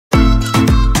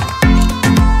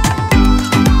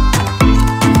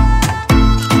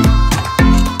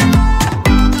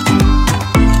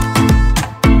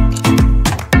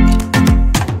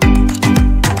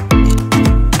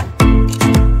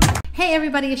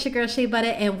everybody, it's your girl Shea Butter,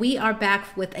 and we are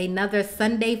back with another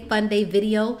Sunday Funday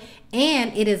video.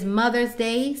 And it is Mother's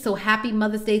Day, so happy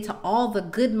Mother's Day to all the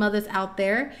good mothers out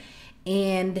there.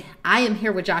 And I am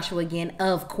here with Joshua again,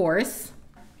 of course.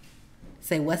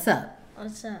 Say what's up.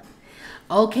 What's up?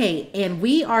 Okay, and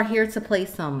we are here to play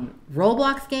some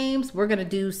Roblox games. We're gonna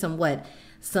do some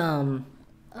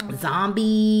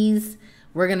zombies.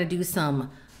 We're gonna do some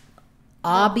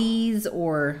obbies,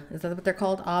 or is that what they're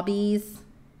called? Obbies?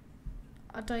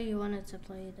 I thought you wanted to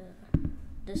play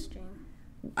this game.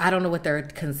 I don't know what they're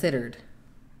considered.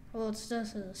 Well, it's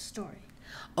just a story.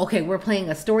 Okay, we're playing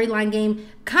a storyline game,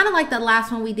 kind of like the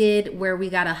last one we did where we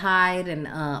gotta hide and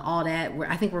all that.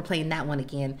 I think we're playing that one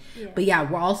again. Yeah. But yeah,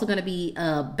 we're also gonna be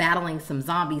battling some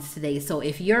zombies today. So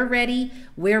if you're ready,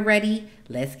 we're ready.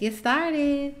 Let's get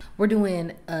started. We're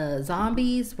doing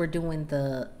zombies. We're doing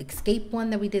the escape one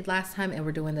that we did last time, and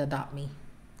we're doing the adopt me.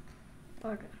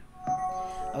 Okay.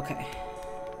 Okay.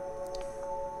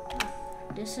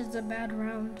 This is a bad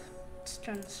round. It's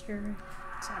kind of scary.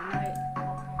 It's at night.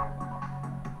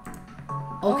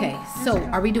 Okay, so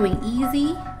are we doing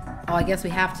easy? Oh, I guess we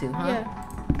have to, huh? Yeah,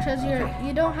 because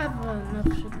you don't have enough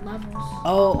levels.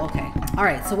 Oh, okay. All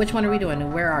right, so which one are we doing,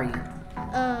 and where are you?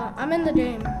 I'm in the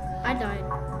game. I died.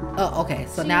 Oh, okay.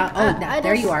 So see, now,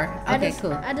 there you are. Okay,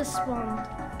 cool. I just spawned.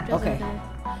 Okay.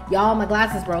 Y'all, my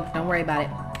glasses broke. Don't worry about it.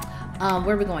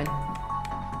 Where are we going?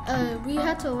 We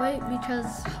had to wait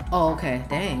because. Oh, okay.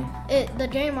 Dang. The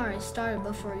game already started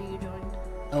before you joined.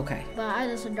 Okay. But I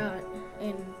just got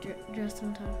in just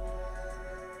in time.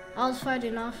 I was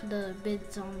fighting off the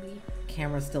big zombie.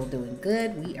 Camera's still doing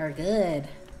good. We are good.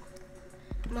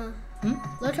 Ma,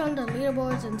 look on the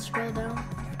leaderboards and scroll down.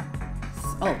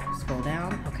 Oh, scroll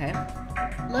down. Okay.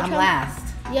 I'm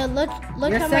last. Yeah, look.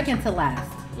 You're second to last.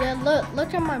 Yeah,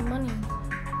 look at my money.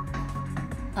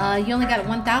 You only got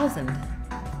 1,000.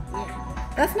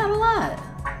 Yeah. That's not a lot.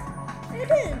 It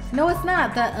is. No, it's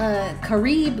not. The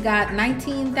Karib got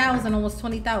 19,000, almost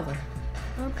 20,000.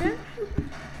 Okay.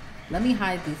 Let me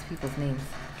hide these people's names.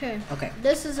 Okay. Okay.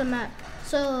 This is a map.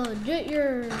 So get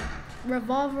your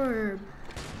revolver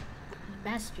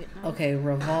basket. No? Okay,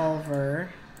 revolver.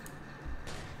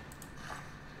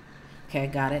 Okay,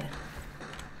 got it.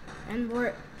 And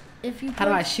if you. How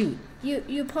do I shoot?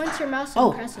 You point your mouse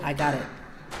and press it. I got it.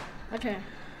 Okay.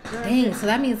 Dang, so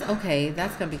that means, okay,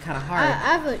 that's going to be kind of hard. I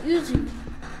have a Uzi.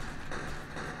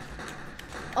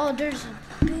 Oh, there's a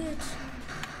bitch.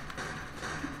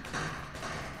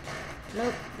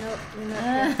 Nope, you're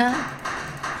not good.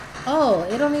 Oh,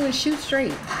 it don't even shoot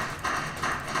straight.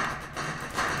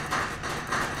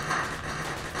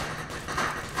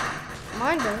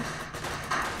 Mine does.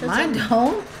 Mine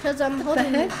don't? Because I'm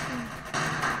holding it.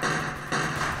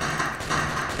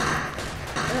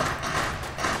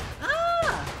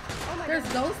 There's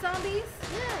ghost zombies?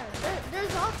 Yeah,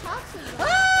 there's all toxins.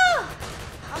 Ah!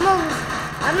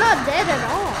 I'm not dead at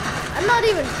all. I'm not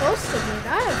even close to dead.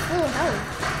 I have full health.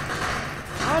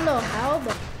 I don't know how,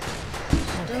 but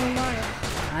it doesn't matter.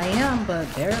 I am, but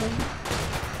barely.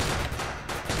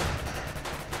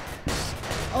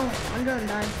 Oh, I'm gonna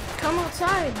die. Come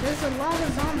outside. There's a lot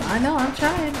of zombies. I know, I'm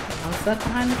trying. I'm stuck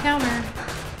behind the counter.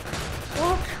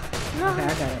 Walk. No. Okay,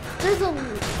 I got it. There's a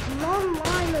long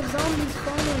line of zombies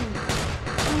spawning.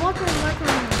 I'm walking like I'm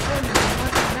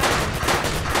walking back.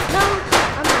 No,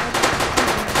 I'm dead.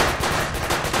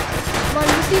 Come on,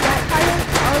 you see that tire?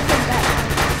 I was in that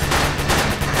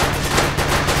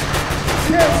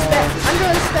tire. I'm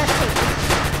doing spectate.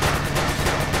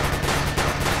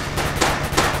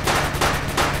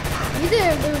 You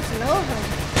didn't lose no health.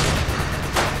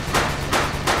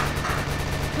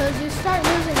 Because you start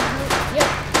losing health. Yep,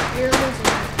 you're losing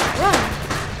health. Run!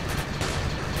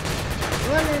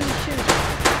 Run and shoot.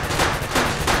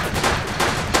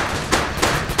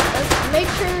 Let's make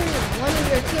sure one of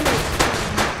your teammates.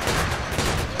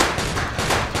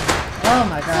 Oh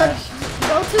my gosh. So,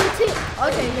 go to the team.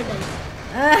 Okay, you're dead.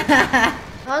 I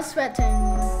was spectating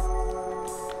you.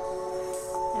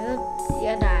 Yep,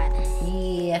 you died.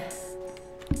 Yeah.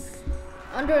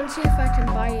 I'm going to see if I can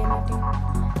buy anything.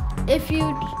 If you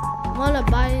want to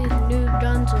buy new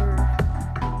guns or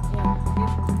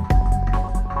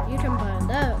you can buy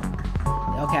that.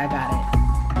 Okay, I got it.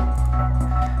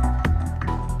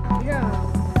 You got a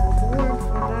reward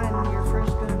for buying your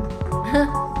first gun.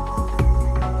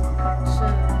 So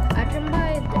I can buy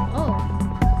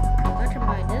I can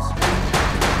buy this one.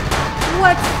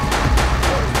 What?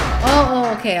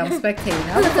 Oh, okay, I'm spectating.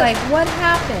 I was like, what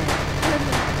happened?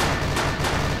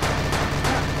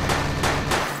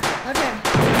 Okay.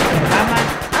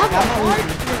 I got my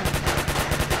Uzi.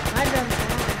 I got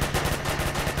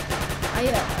I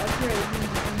upgrade.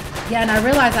 Yeah, and I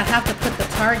realize I have to put the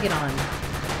target on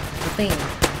the thing.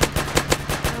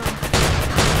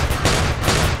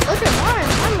 Look at mine.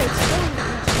 Mine makes so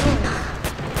much noise.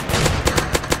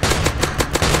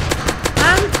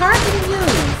 I'm targeting you.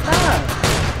 Stop.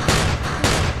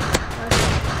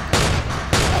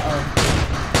 Uh-oh.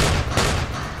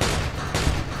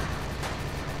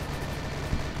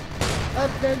 Oh,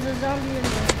 there's a zombie in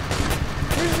there.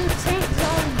 There's a tank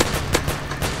zombie.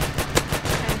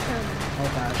 Oh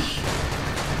gosh.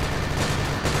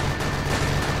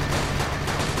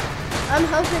 I'm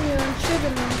helping you and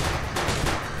shooting them.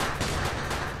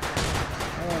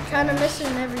 Oh, Trying to miss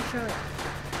in every shot.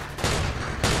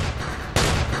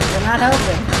 You're not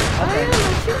helping. Oh Okay. yeah,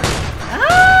 I'm shooting.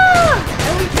 Ah!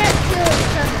 And we can't kill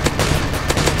each other.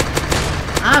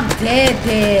 I'm dead.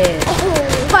 Oh,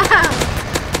 wow.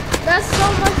 That's so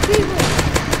much people.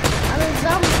 I mean,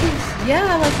 zombies.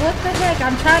 Yeah, like what the heck?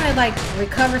 I'm trying to like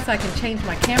recover so I can change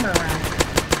my camera around.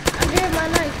 I'm getting my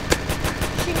knife.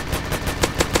 Shoot.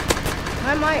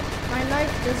 My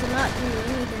knife does not do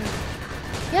any damage.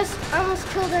 Yes, I almost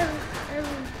killed every.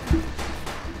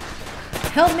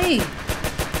 Help me.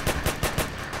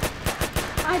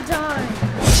 I died.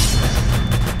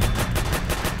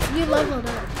 You leveled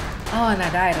up. Oh, and I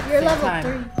died at the You're same level time.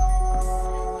 3.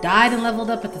 Died and leveled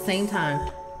up at the same time.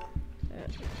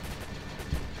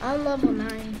 I'm level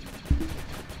 9.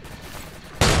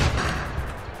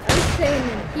 I'm staying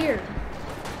in here.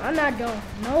 I'm not going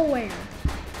nowhere.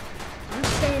 I'm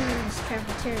staying in this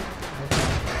cafeteria. Okay.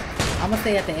 I'm gonna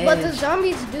stay at the edge. But the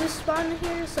zombies do spawn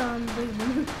here, so I'm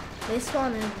leaving. They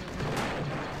spawn everywhere.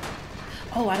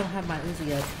 Oh, I don't have my Uzi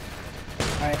yet.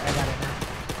 Alright, I got it now.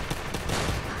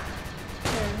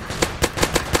 Yeah.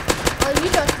 Oh, you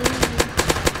got the easy.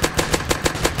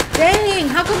 Dang,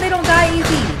 how come they don't die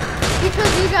easy?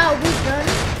 Because you got a weak gun.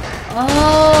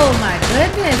 Oh my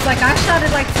goodness, like I shot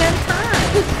it like 10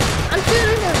 times. I'm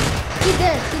shooting him. He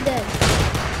dead.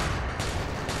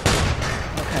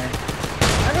 Okay.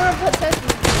 I'm gonna protect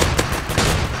you.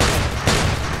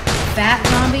 Fat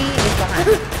zombie is behind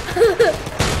me.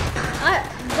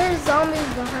 There's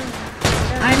zombies behind me.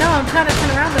 I know, I'm trying to turn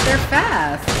around, but they're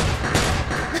fast.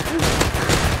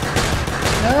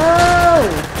 No!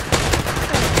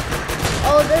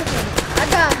 Oh, there's one. I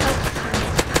got help.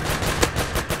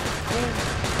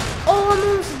 Oh, I'm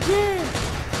almost dead.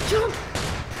 Jump.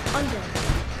 I'm dead.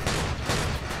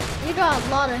 You got a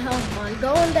lot of health, man.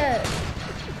 Go in there.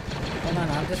 Hold on,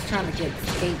 I'm just trying to get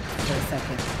escape for a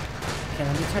second. Okay,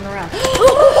 let me turn around.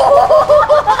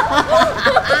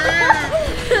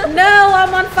 No,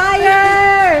 I'm on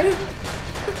fire!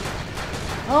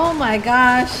 Oh my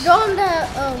gosh. Go on that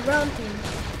round thing.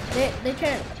 They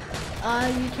can't.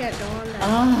 You can't go on that.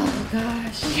 Oh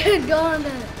gosh. You can't go on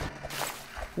that.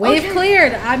 Wave Okay.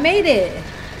 cleared. I made it.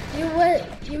 You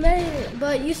made it,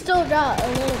 but you still got a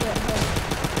little bit health.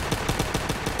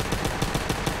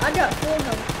 I got full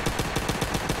health.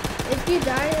 If you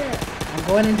die, I'm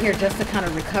going in here just to kind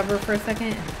of recover for a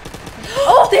second.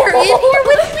 Oh, they're in here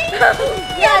with me.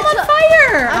 Yeah, I'm on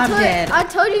fire. I'm dead. I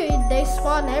told you they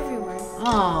spawn everywhere.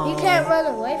 Oh. You can't run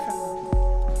away from them.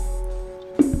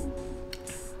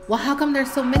 Well, how come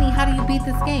there's so many? How do you beat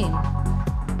this game?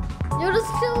 You just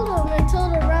kill them until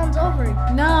the round's over.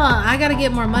 No, I gotta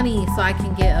get more money so I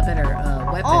can get a better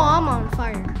weapon. Oh, I'm on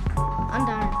fire. I'm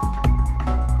dying.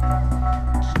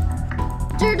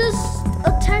 They're just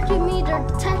attacking me. They're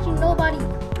attacking nobody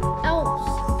else.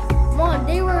 Mom,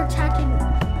 they were attacking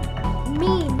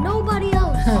me. Nobody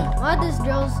else. Why this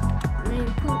girl's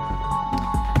name Poop?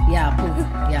 Yeah, Poop.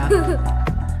 Yeah.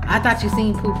 I thought you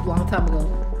seen Poop a long time ago.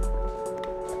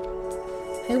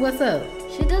 Hey, what's up?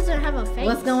 She doesn't have a face.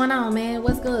 What's going on, man?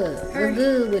 What's good? Her- What's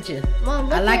good with you? Mom,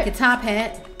 look I like at, your top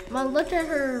hat. Mom, look at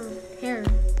her hair.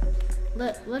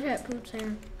 Look at Poop's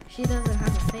hair. She doesn't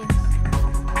have a face.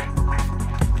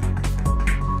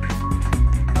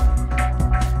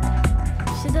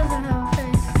 She doesn't have a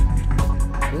face.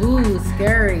 Ooh,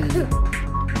 scary.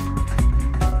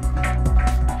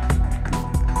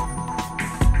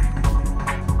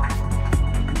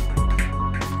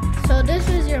 So this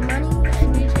is your money,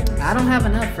 and you can. I don't have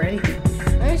enough for anything.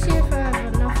 Let me see if I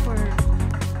have enough for a knife.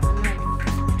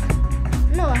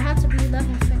 No, I have to be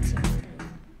level 6.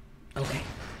 Okay.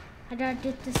 I gotta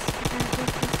get this. I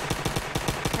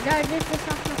gotta get this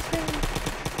off my screen.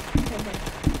 Okay, there.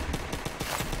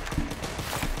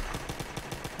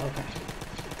 Okay.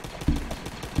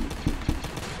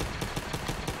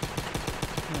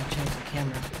 I'm gonna change the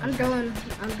camera. I'm going.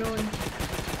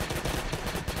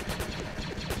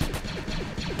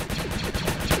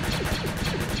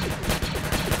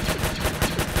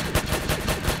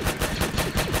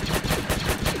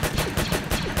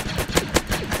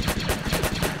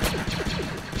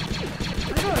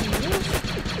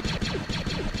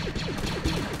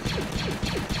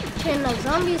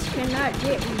 zombies cannot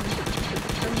get me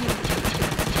from here.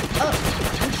 Oh,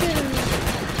 I'm shooting.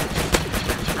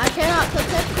 I cannot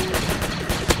protect you.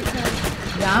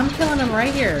 Yeah, I'm killing them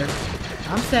right here.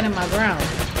 I'm setting my ground.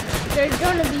 There's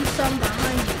gonna be some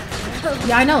behind you.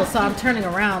 Yeah, I know. So I'm turning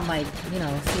around, like, you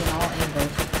know, seeing all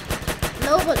angles.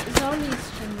 No, but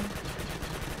zombies can.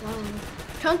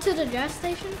 Come to the gas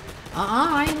station.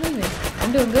 I ain't leaving.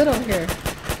 I'm doing good over here.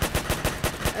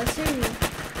 I see you.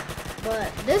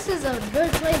 But this is a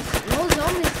good place. No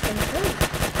zombies can shoot.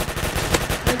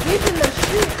 Like you can just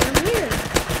shoot from here.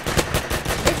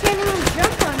 They can't even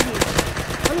jump on here.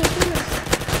 Let me shoot this.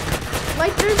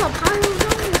 Like there's a pile of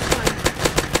zombies flying.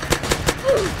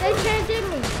 They can't get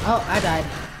me. Oh, I died.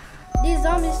 These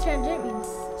zombies can't get me.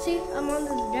 See, I'm on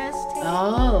this gas tank.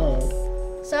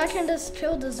 Oh. So I can just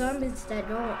kill the zombies that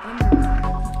go under.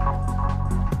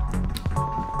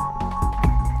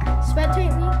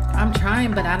 Spectate me? I'm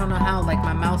trying, but I don't know how. Like,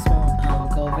 my mouse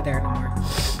won't go over there no more.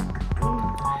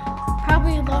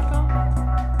 Probably lock off.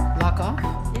 Lock off?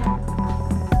 Yeah.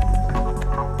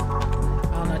 I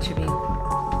don't know what you mean.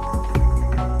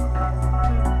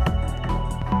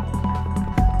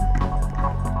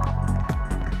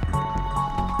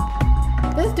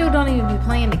 This dude don't even be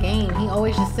playing the game. He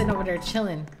always just sitting over there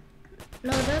chilling.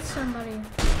 No, that's somebody.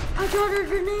 I got a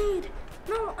grenade.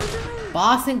 No, I'm dying.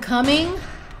 Boss incoming?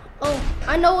 Oh,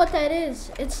 I know what that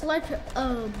is. It's like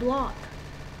a block.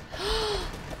 Oh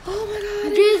my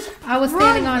god. Jeez, I was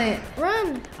standing on it.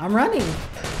 Run. I'm running.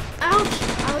 Ouch,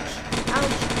 ouch,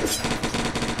 ouch.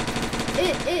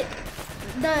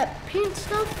 That pink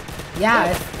stuff?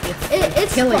 Yeah,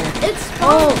 it's killing. It's fun.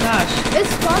 Oh gosh.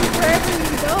 It's fun wherever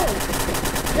you go.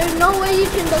 There's no way you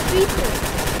can defeat it.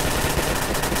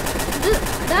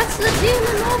 That's the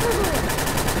demon over there.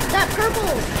 That purple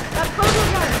one.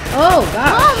 Oh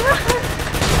gosh. Mom, run!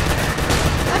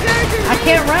 I got a grenade. I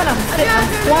can't run. I'm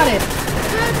squatted. I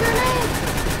got a grenade.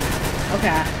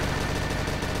 Okay.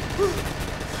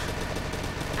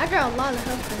 I got a lot of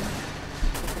health there.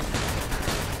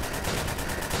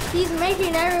 He's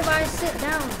making everybody sit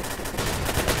down.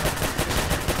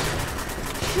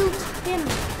 Shoot him.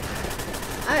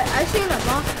 I seen a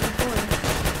boss before.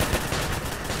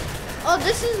 Oh,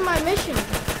 this is my mission.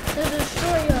 To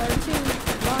destroy two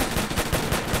bosses.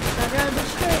 I gotta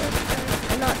destroy this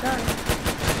and not die.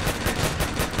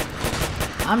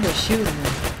 I'm just shooting.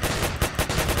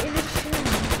 You're just shooting.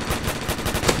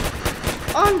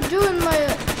 I'm doing my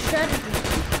strategy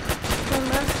from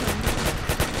last time.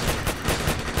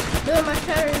 Doing my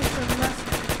strategy from last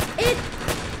time.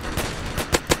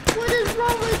 What is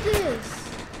wrong with this?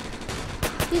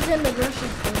 He's in the grocery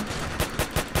store.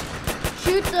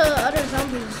 Shoot the other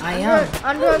zombies.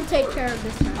 I'm going to take care of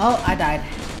this time. Oh, I died.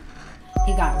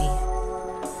 He got me.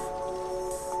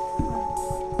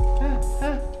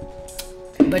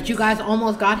 But you guys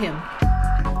almost got him.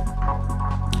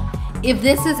 If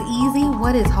this is easy,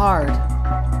 what is hard?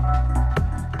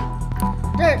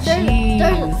 There's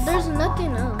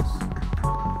nothing else.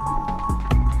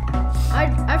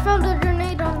 I found a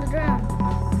grenade on the ground.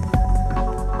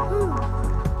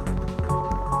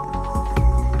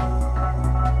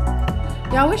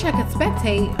 Yeah, I wish I could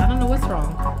spectate. I don't know what's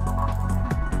wrong.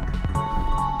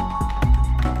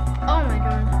 Oh my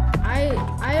god.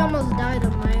 I almost died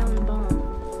of my own bomb.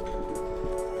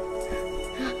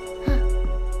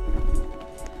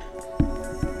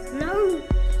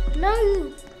 No.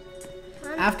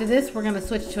 After this, we're going to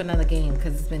switch to another game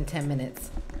because it's been 10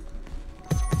 minutes.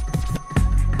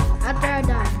 After I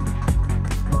die.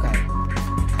 Okay.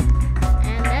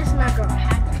 And that's not going to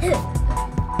happen.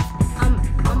 I'm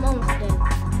almost dead.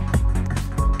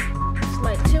 It's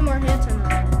like 2 more hits and I'm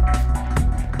dead.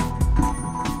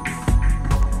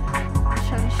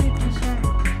 Trying to shoot this guy.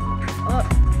 Oh,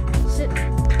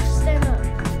 stand up.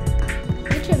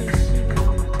 You can see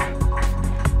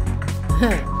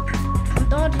me. I'm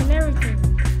dodging everything.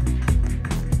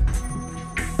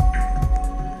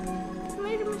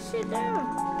 Made him sit down.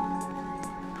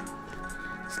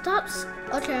 Stop.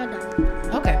 Okay, I died.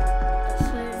 Okay.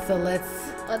 So let's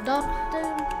adopt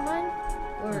mine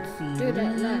or do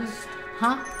that last.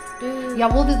 Huh? Yeah,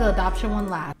 we'll do the adoption one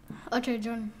last. Okay,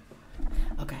 John.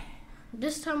 Okay.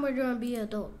 This time we're gonna be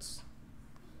adults.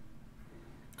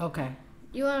 Okay.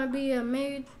 You wanna be a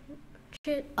maid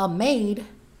kit? A maid?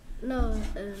 No,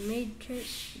 a maid kit.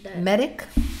 Medic?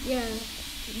 Yeah.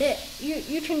 That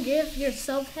you can give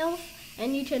yourself health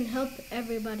and you can help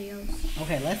everybody else.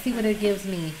 Okay, let's see what it gives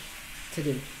me to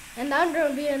do. And I'm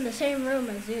gonna be in the same room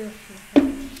as you.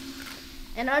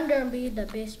 And I'm gonna be the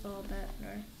baseball bat,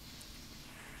 right?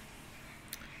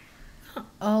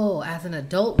 Oh, as an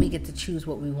adult, we get to choose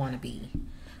what we want to be.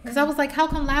 Because I was like, how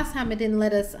come last time it didn't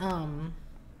let us,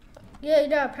 Yeah, you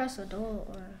gotta press adult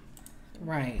or...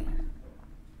 Right.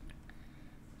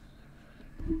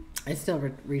 It's still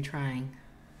retrying.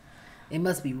 It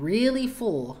must be really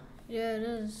full. Yeah, it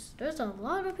is. There's a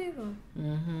lot of people.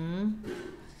 Mm-hmm.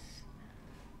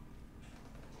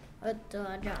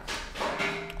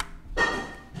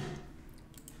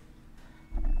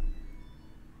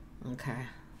 Okay.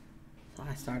 So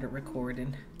I started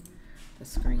recording the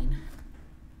screen.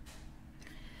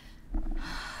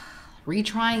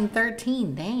 Retrying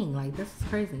 13. Dang, like this is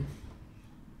crazy.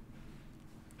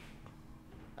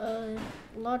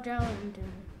 Log out and do.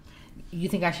 You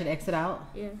think I should exit out?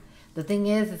 Yeah. The thing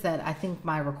is that I think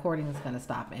my recording is gonna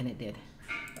stop, and it did.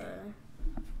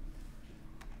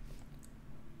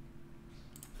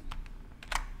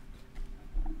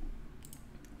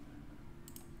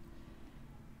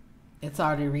 It's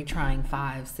already retrying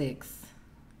 5, 6,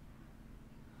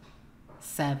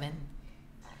 7.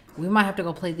 We might have to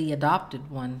go play the adopted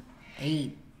one.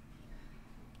 8.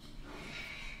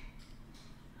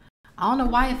 I don't know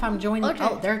why if I'm joining. Okay.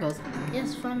 Oh, there it goes.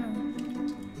 Yes, finally.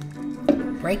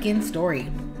 Break-in story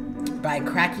by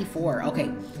Cracky4.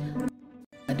 Okay.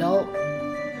 Adult.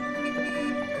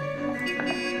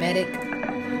 Medic.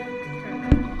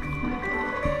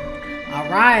 All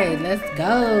right, let's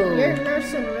go. You're a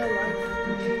nurse in real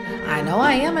life. I know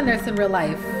I am a nurse in real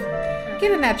life.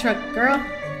 Get in that truck, girl.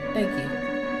 Thank you.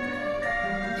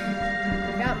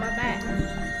 Got my back.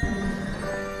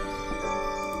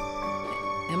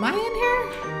 Am I in here?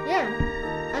 Yeah,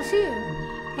 I see you.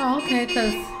 Oh, okay,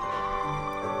 because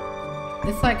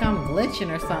it's like I'm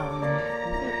glitching or something.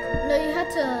 No, you had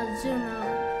to zoom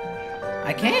out.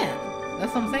 I can't.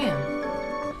 That's what I'm saying.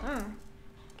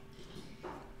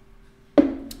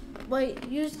 Wait,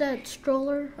 use that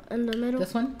stroller in the middle.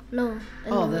 This one? No.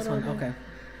 Oh, this one. Okay.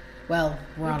 Well,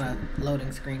 we're on a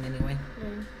loading screen anyway.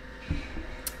 Yeah.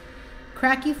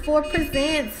 Cracky4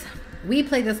 presents. We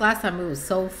played this last time. It was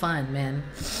so fun, man.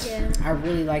 Yeah. I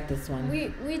really like this one.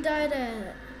 We died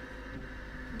at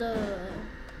the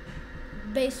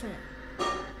basement.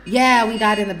 Yeah, we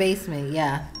died in the basement.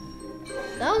 Yeah.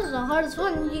 That was the hardest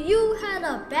one. You had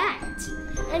a bat,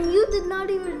 and you did not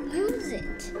even use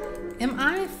it. Am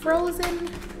I frozen?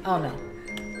 Oh, no.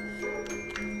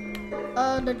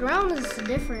 The ground is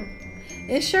different.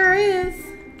 It sure is.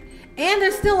 And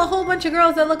there's still a whole bunch of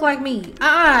girls that look like me.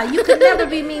 You could never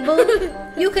be me, boo.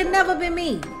 You could never be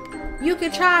me. You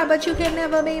could try, but you could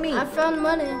never be me. I found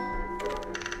money.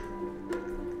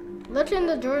 Look in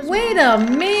the drawers. Wait a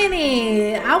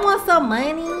minute. I want some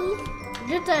money.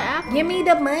 Get the apple. Give me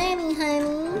the money,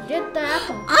 honey. Get the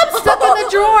apple. I'm stuck in the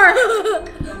drawer.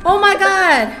 Oh my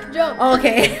God. Jump.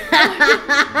 Okay.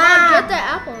 Mom, get the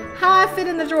apple. How I fit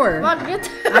in the drawer? Mom, get the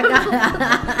apple.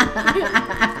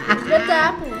 Get the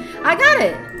apple. I got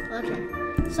it. Okay.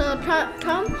 So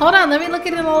come. Hold on. Let me look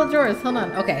in all the drawers. Hold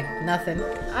on. Okay. Nothing.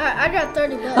 I got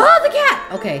 30 bucks. Oh, the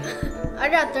cat. Okay. I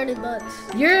got 30 bucks.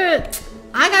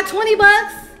 I got 20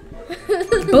 bucks.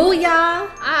 Booyah.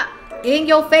 In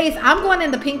your face. I'm going in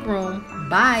the pink room.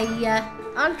 Bye.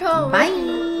 I'm trying.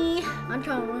 Bye. I'm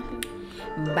trying with you.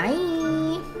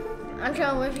 Bye. I'm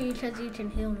trying with you because you can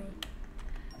heal me.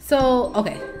 So,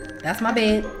 okay. That's my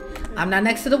bed. I'm not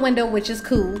next to the window, which is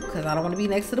cool because I don't want to be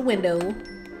next to the window.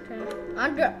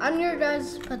 Okay. I'm your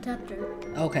guys' protector.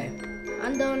 Okay.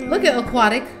 I'm the only Look at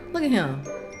Aquatic. Look at him.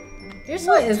 You're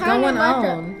so what is going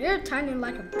on? You're tiny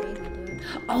like a baby, dude.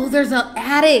 Oh, there's an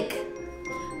attic.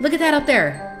 Look at that up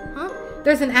there. Huh?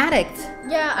 There's an attic.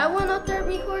 Yeah, I went up there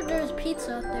before. There's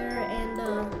pizza up there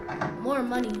and more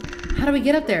money. How do we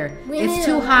get up there? It's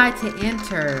too high to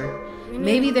enter.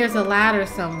 Maybe there's a ladder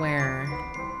somewhere.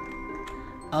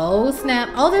 Oh, snap.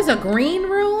 Oh, there's a green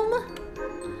room?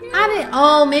 Yeah.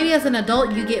 Oh, maybe as an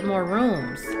adult you get more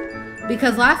rooms.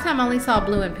 Because last time I only saw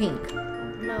blue and pink.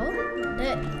 No.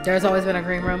 There's always been a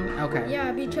green room? Okay.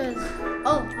 Yeah, because...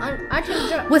 Oh, I can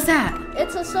jump. What's that?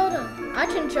 It's a soda. I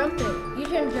can jump it. You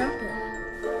can jump it.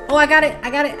 Oh, I got it. I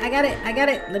got it. I got it. I got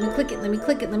it. Let me click it. Let me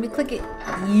click it. Let me click it.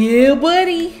 Yeah,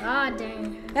 buddy. Ah,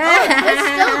 dang. Oh, it's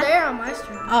still there on my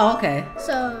stream. Oh, okay.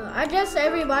 So, I guess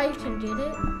everybody can get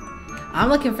it. I'm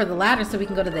looking for the ladder so we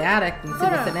can go to the attic and see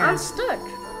what's in there. I'm stuck.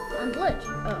 I'm glitched.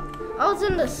 Oh, I was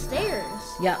in the stairs.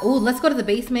 Yeah. Ooh, let's go to the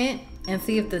basement and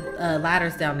see if the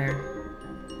ladder's down there.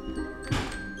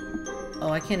 Oh,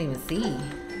 I can't even see.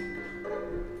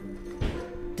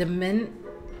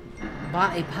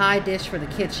 Bought a pie dish for the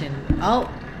kitchen. Oh,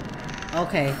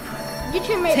 okay. You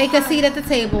can make Take a seat at the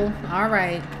table. All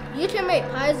right. You can make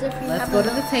pies if you Let's have go to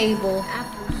the table.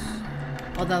 apples.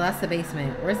 Oh, no, that's the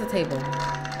basement. Where's the table?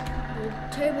 The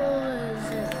table is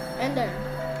in there.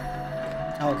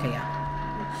 Okay, yeah.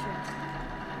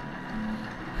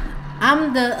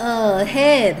 I'm the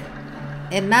head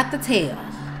and not the tail.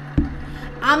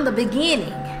 I'm the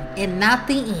beginning and not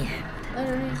the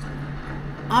end.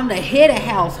 I'm the head of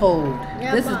household.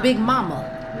 Yeah, this is Big Mama.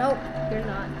 Nope, you're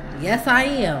not. Yes, I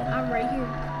am. I'm right here.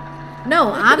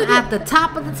 No, I'm at the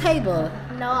top of the table.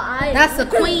 No, That's the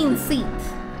queen seat.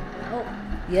 Nope.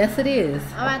 Yes, it is.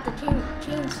 I'm at the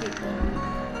king seat.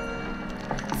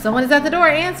 Someone is at the door.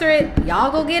 Answer it.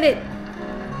 Y'all go get it.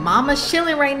 Mama's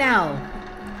chilling right now.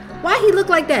 Why he look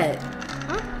like that?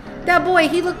 Huh? That boy,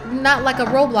 he look not like a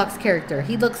Roblox character.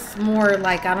 He looks more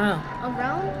like, I don't know. A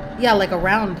round? Yeah, like a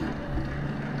round.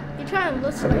 He trying to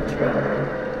look like Dream.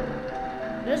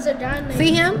 There's a giant named...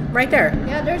 See him? Right there.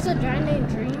 Yeah, there's a giant named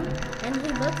Dream, and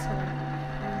he looks like...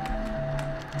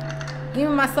 Give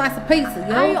me my slice of pizza,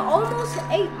 yo. I almost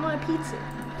ate my pizza.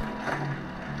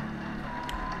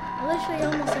 I literally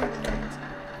almost ate my pizza.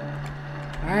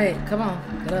 Alright, come on.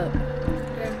 Get up.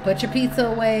 Okay. Put your pizza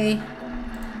away.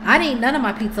 I didn't eat none of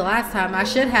my pizza last time. I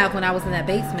should have when I was in that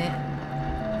basement.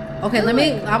 Okay,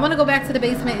 I want to go back to the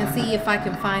basement and see if I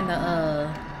can find the,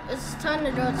 It's time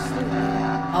to go to sleep.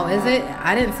 Oh, is it?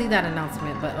 I didn't see that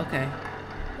announcement, but okay.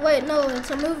 Wait, no,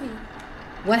 it's a movie.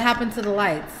 What happened to the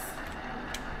lights?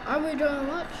 Are we doing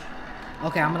watch?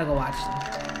 Okay, I'm gonna go watch them.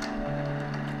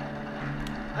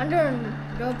 I'm gonna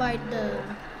go by the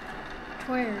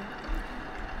Twitter.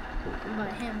 By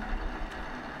him.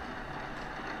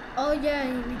 Oh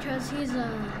yeah, because he's a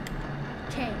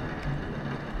tank.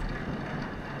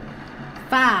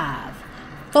 5,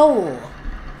 4,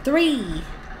 3,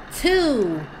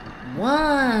 2,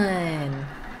 1.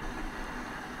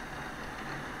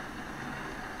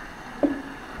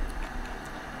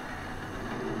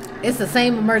 It's the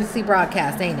same emergency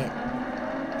broadcast, ain't it?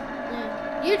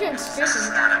 Yeah. You didn't skip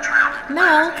it.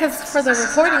 No, because for the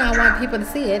recording, I want people to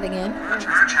see it again. Purge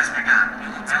has begun.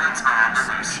 Villains are on the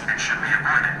loose and should be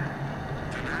avoided.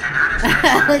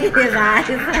 Look at his eyes.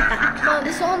 No,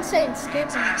 this one's saying skip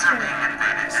it. Things are being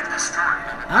invaded and destroyed.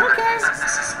 I don't care.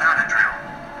 This is not a drill.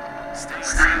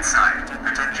 Stay inside to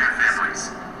protect your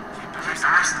families. Keep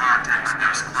doors locked and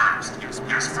windows closed. Use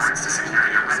boards to secure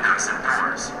your windows and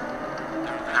doors.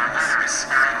 Your weather is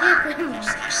scary loud.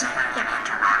 If you see them, you need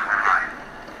to run or hide.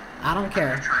 I don't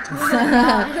care.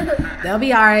 They'll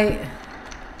be alright.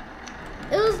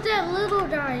 It was that little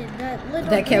guy,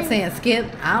 That kept saying skip.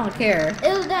 I don't care.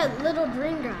 It was that little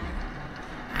green guy.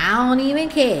 I don't even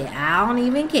care. I don't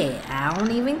even care. I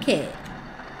don't even care.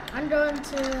 I'm going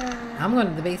to... I'm going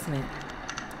to the basement.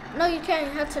 No, you can't.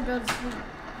 You have to go to sleep.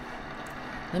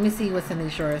 Let me see what's in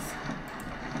these drawers.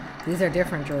 These are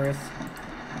different drawers.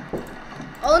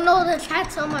 Oh no, the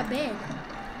cat's on my bed.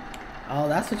 Oh,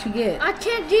 that's what you get. I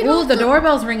can't get Ooh, off the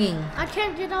doorbell's ringing. I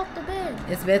can't get off the bed.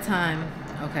 It's bedtime.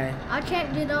 Okay. I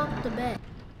can't get off the bed.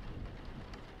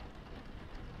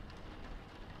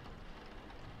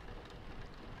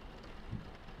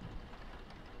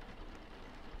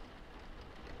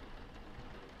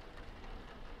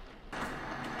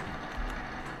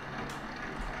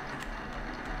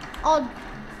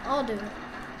 I'll do it.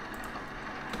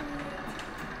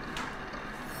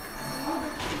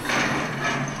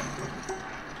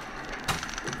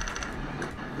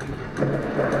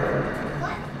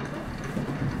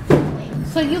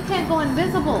 So you can't go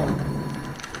invisible.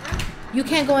 You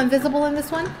can't go invisible in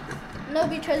this one? No,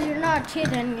 because you're not a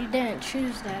kid and you didn't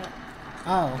choose that.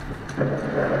 Oh.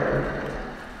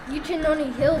 You can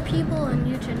only heal people and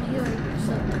you can heal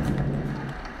yourself.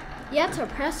 You have to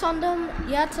press on them.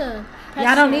 You have to press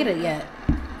Yeah, I don't need it yet.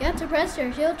 You have to press your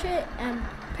heal kit and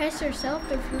press yourself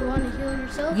if you want to heal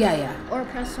yourself. Yeah, yeah. Or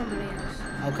press somebody else.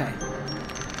 Okay.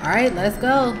 All right, let's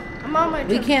go. I'm on my...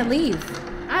 We can't leave.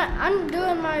 I'm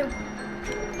doing my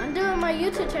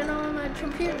YouTube channel on my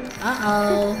computer.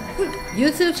 Uh-oh.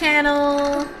 YouTube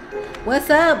channel. What's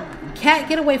up? Cat,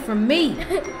 get away from me.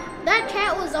 That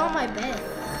cat was on my bed.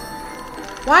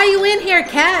 Why are you in here,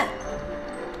 cat?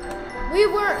 We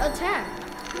weren't attacked.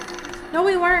 No,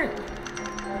 we weren't.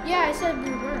 Yeah, I said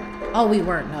we weren't. Oh, we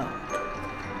weren't, no.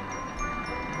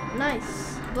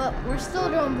 Nice. But we're still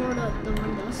doing board up the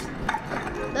windows.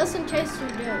 That's in case we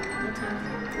get attacked.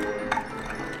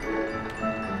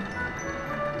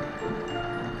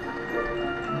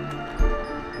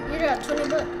 You got 20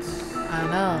 bucks. I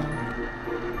know.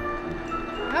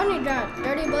 I only got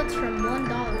 30 bucks from $1.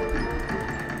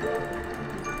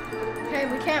 Okay,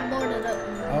 we can't board it up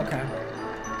now. Okay.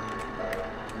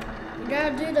 You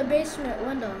gotta do the basement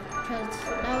window because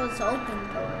that was open.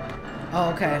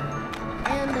 Oh, okay.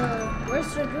 And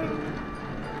where's the green?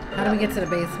 How do we get to the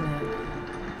basement?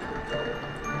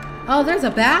 Oh, there's a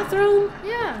bathroom?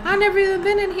 Yeah. I've never even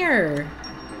been in here.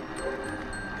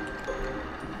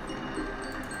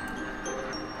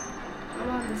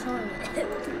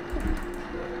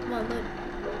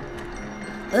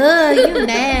 Ugh, you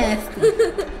nasty.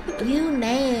 You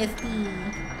nasty.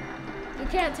 You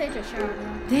can't take a shower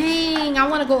now. Dang, I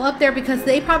want to go up there because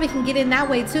they probably can get in that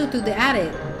way too through the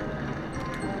attic.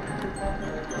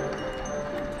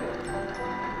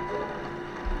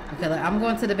 Okay, look, I'm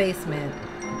going to the basement.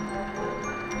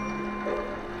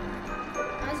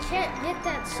 I can't get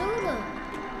that soda.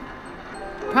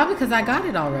 Probably because I got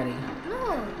it already.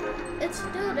 No, it's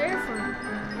still there for me.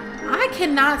 I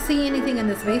cannot see anything in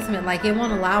this basement. Like, it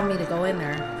won't allow me to go in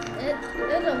there. It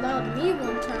allowed me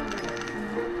one time.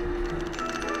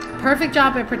 Perfect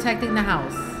job at protecting the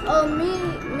house. Oh, me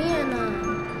and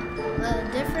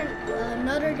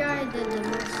another guy did the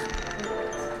most.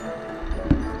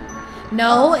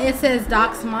 No, it says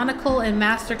Doc's Monocle and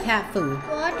Master Cat Food.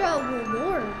 Well, I got a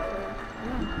reward.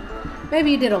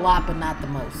 Maybe you did a lot, but not the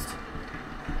most.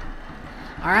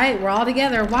 Alright, we're all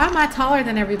together. Why am I taller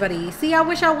than everybody? See, I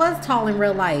wish I was tall in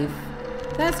real life.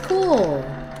 That's cool.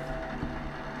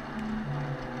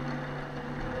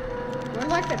 We're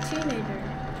like a teenager.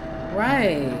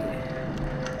 Right.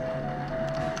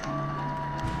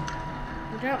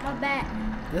 You dropped my back.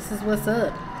 This is what's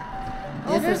up.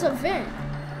 Oh, there's a vent.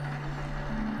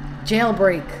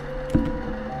 Jailbreak.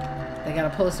 They got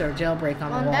a poster of Jailbreak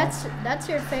on the wall. That's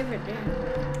your favorite game.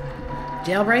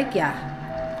 Jailbreak? Yeah.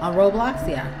 On Roblox?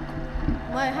 Yeah.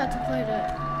 Might have to play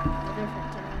that a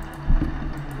different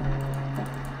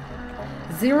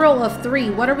time. 0 of 3.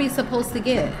 What are we supposed to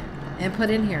get and put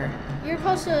in here? You're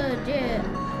supposed to get,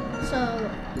 so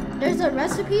there's a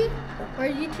recipe where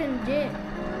you can get.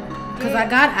 Because I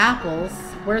got apples.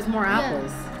 Where's more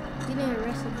apples? Yeah, you need a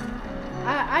recipe.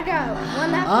 I got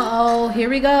one apple. Uh-oh, here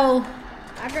we go.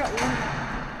 I got one.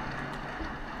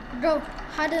 Go,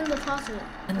 hide in the closet.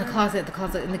 In the closet,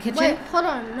 in the kitchen? Wait, hold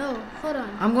on, no, hold on.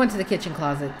 I'm going to the kitchen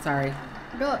closet, sorry.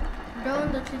 Go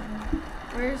in the kitchen.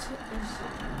 Where's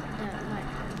that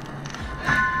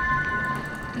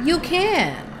light? You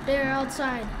can't. They're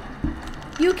outside.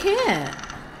 You can't.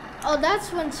 Oh,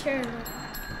 that's when Sharon.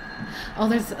 Oh,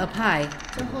 there's a pie.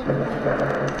 So hold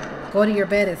on. Go to your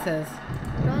bed, it says.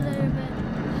 Go to your bed.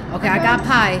 Okay, I got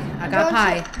pie. I got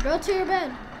pie. Go to your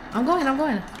bed. I'm going.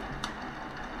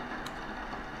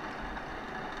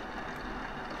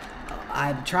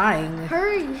 I'm trying.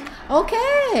 Hurry.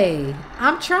 Okay,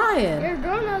 I'm trying. You're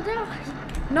gonna die.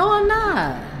 No, I'm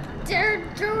not. They're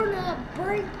gonna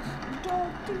break the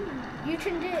thing. You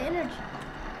can get energy.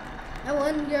 And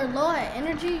when you're low at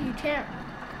energy, you can't.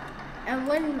 And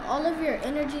when all of your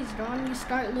energy is gone, you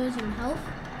start losing health.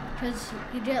 Because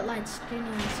you get like skinny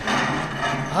and stuff.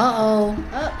 Uh-oh.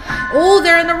 Oh,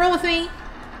 they're in the room with me.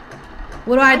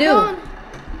 What do I do?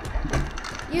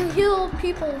 You heal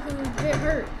people who get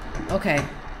hurt. Okay.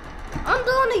 I'm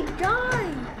gonna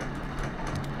die.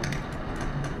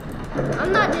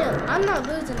 I'm not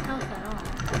losing health at all.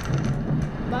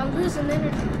 But I'm losing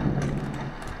energy.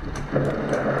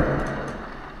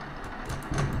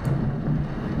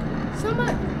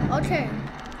 Somebody, okay.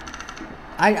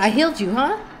 I healed you,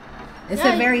 huh? It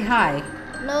said very high.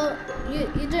 No, you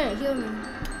didn't heal me.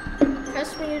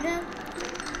 Press when you're done.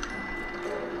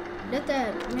 Get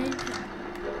that, man.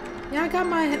 Yeah,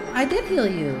 I did heal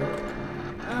you.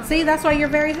 See, that's why you're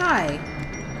very high.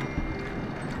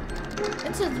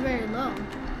 It says very low.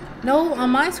 No, on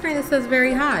my screen it says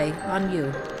very high on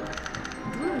you.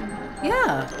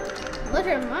 Yeah. Look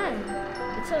at mine.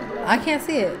 It says low. I can't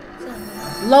see it.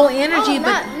 Low energy,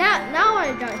 but now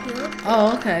I got healed.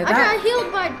 oh, okay. I got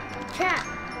healed by cat.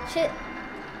 Shit.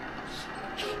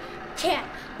 Cat.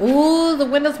 Ooh, the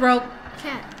window's broke.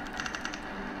 Cat.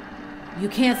 You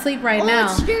can't sleep right now.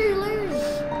 It's scary Larry.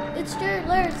 It's scary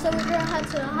Larry, so we're gonna have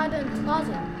to hide in the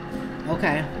closet.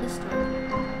 Okay. This time.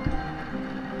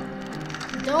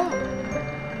 Don't.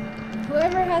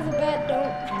 Whoever has a bat,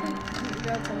 don't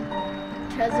touch him.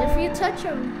 Because if you touch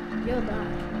him, you'll die.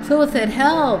 Phil said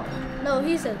help. No,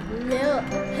 he said no,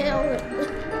 help.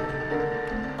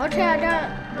 Okay, I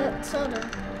got the soda.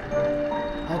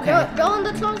 Okay. Go in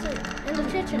the closet, in the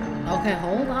kitchen. Okay,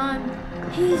 hold on.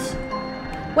 He's.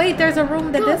 Wait, there's a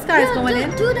room that this guy's going in.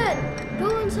 Do that.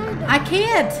 Go inside there. I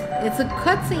can't. It's a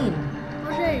cutscene.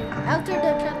 Okay, after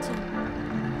the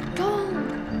cutscene. Go.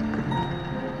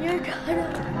 You're gonna.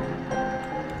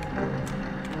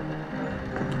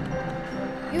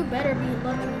 You better be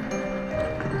lucky.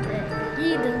 He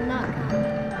does not come.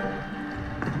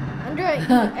 I'm gonna eat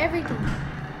everything.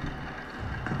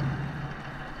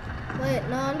 Wait,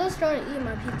 no, I'm just gonna eat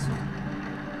my pizza.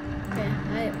 Okay,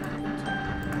 I ate my pizza.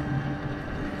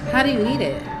 How do you eat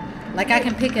it? Like I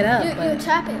can pick it up, You but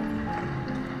tap it.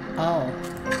 oh,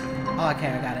 okay,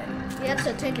 I got it. You have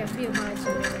to take a few bites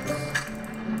of it.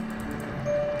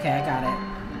 Okay, I got it.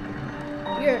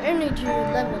 Your energy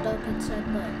leveled up, it said,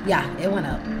 but... Yeah, it went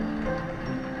up.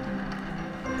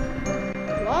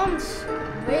 While I'm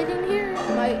waiting here,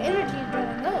 my energy is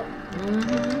going up.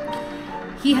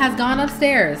 He has gone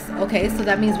upstairs. Okay, so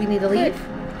that means we need to leave.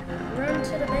 Run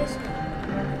to the basement.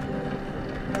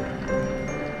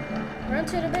 Run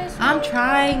to the basement. I'm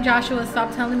trying, Joshua.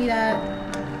 Stop telling me that.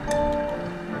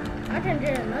 I can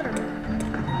get another one.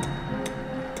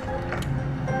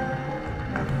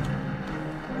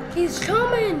 He's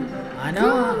coming. I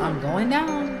know. I'm going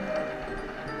down.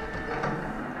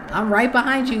 I'm right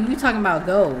behind you. You talking about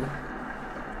go.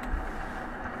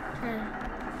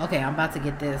 Okay, I'm about to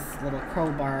get this little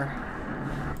crowbar.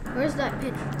 Where's that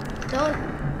pitch? Don't.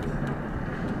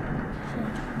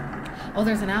 Oh,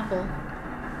 there's an apple.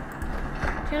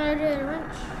 Can I get a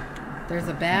wrench? There's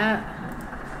a bat.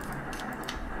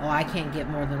 Oh, I can't get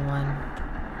more than one.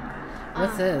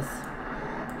 What's this?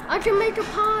 I can make a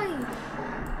pie.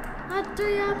 I have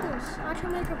 3 apples. I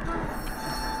can make a pie.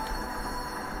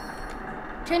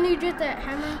 Can you get that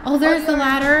hammer? Oh, there's the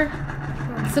ladder.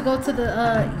 To go to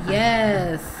the,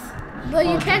 yes. But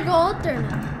you can't go out there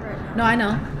now. Right now. No, I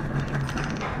know.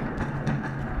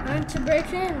 Learn to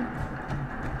break in.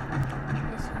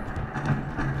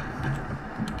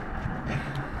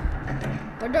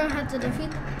 We're gonna have to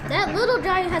defeat that little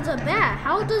guy. Has a bat.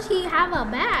 How does he have a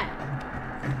bat?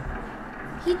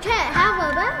 He can't have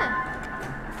a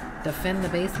bat. Defend the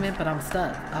basement, but I'm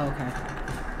stuck. Oh, okay.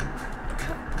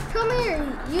 Come here.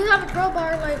 You have a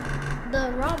crowbar like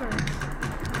the robber.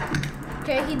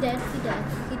 Okay, he dead. He dead.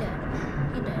 He dead.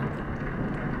 He dead.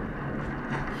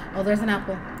 Oh, there's an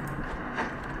apple.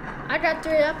 I got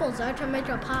 3 apples. I can make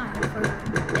a pie for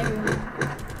everyone.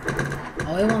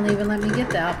 Oh, it won't even let me get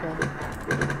the apple.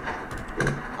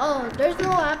 Oh, there's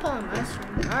no apple on my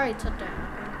stream. I already took that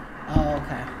apple. Oh,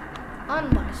 okay.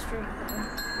 On my stream, though.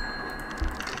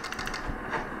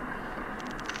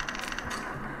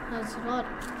 That's not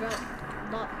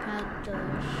pad okay,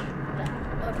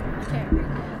 I can't read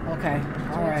that. Okay,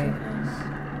 alright.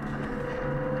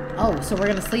 Oh, so we're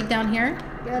gonna sleep down here?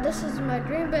 Yeah, this is my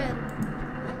dream bed.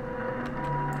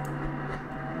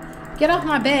 Get off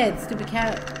my bed, stupid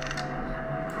cat.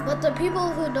 But the people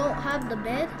who don't have the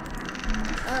bed,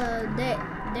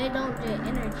 they don't get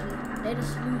energy. They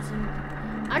just lose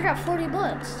energy. I got 40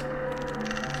 bucks.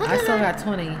 I still got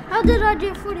 20. How did I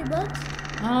get 40 bucks?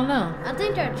 I don't know. I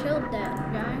think I killed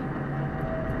that guy.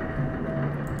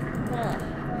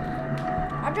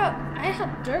 I had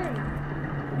 30.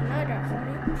 And I got 40.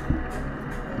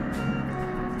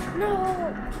 No!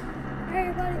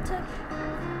 Everybody touch it.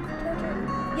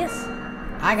 Yes!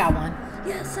 I got one.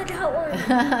 Yes, I got one!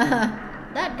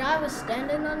 That guy was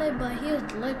standing on it, but he was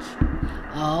glitched.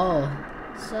 Oh.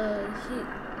 So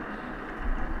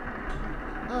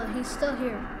he's still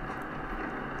here.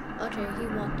 Okay, he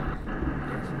walked off.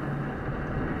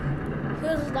 He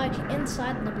was like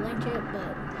inside the blanket,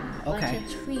 but like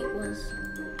his feet was.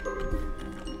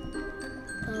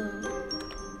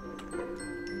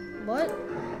 What?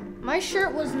 My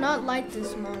shirt was not like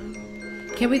this, Mom.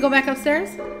 Can we go back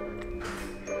upstairs?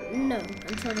 No,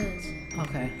 until it is.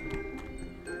 Okay.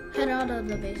 Head out of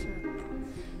the basement.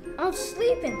 I'm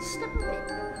sleeping. Stop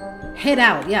it. Head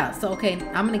out. Yeah. So okay,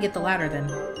 I'm gonna get the ladder then.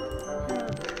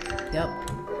 Yep.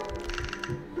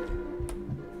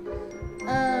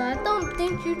 I don't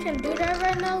think you can do that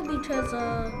right now because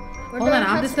Hold on,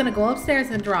 I'm just gonna go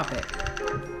upstairs and drop it.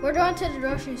 We're going to the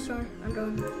grocery store. I'm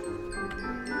going.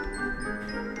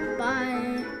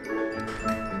 Bye.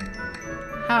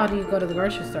 How do you go to the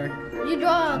grocery store? You go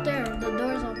out there. The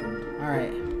door's open. All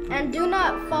right. And do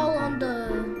not fall on the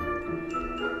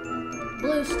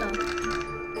blue stuff.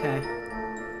 Okay.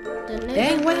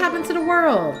 Dang, what happened to the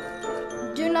world?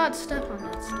 Do not step on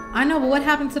that stuff. I know, but what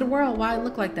happened to the world? Why it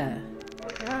look like that?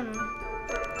 I don't know.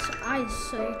 It's ice,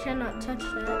 so you cannot touch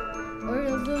that, or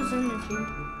you'll lose energy.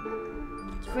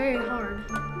 It's very hard.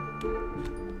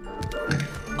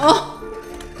 Oh!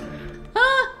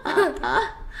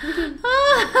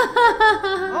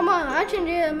 Oh my, I can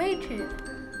get a mage kit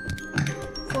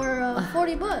for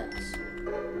 40 bucks.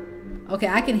 Okay,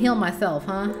 I can heal myself,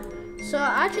 huh? So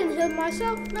I can heal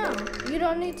myself? No, you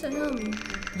don't need to heal me.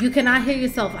 You cannot heal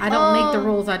yourself. I don't make the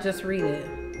rules, I just read it.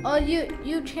 Oh,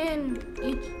 you can,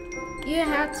 you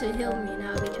have to heal me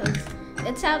now because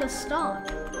it's out of stock.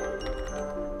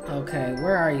 Okay,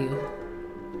 where are you?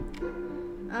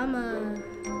 I'm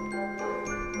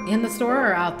in the store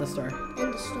or out the store?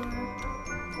 In the store.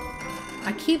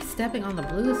 I keep stepping on the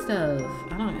blue stuff.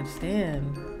 I don't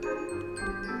understand.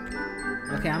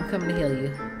 Okay, I'm coming to heal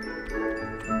you.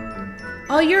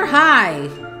 Oh, you're high.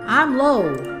 I'm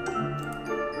low.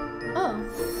 Oh.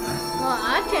 Well,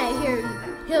 I can't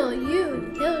heal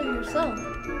you, heal yourself.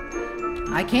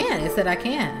 I can. It said I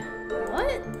can.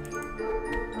 What?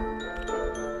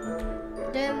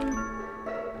 Then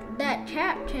that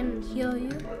cat can heal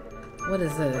you. What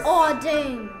is this? Oh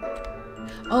dang.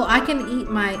 Oh, I can eat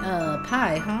my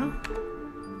pie, huh?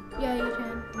 Yeah, you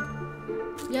can.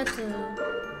 You have to.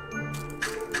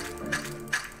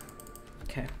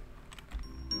 Okay.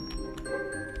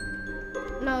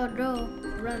 No, go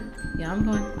run. Yeah, I'm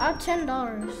going. I have $10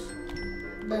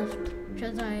 left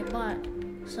because I bought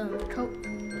some Coke.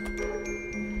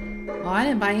 Oh, I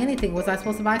didn't buy anything. Was I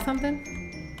supposed to buy something?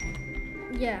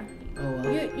 Yeah. Oh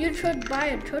well. You should buy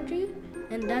a cookie,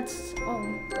 and that's all.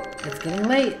 It's getting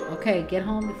late. Okay, get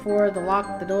home before the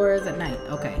doors at night.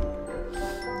 Okay.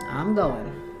 I'm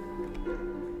going.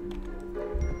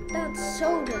 That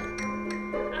soda.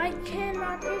 I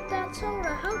cannot get that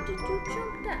soda. How did you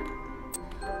chunk that?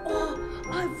 Oh,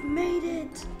 I've made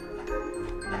it.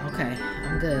 Okay,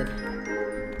 I'm good.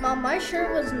 Mom, my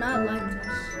shirt was not like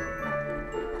this.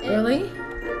 Really?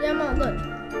 Yeah, Mom, look.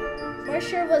 My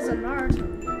shirt was a Naruto.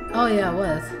 Oh yeah, it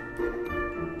was.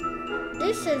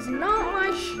 This is not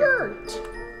my shirt.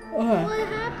 What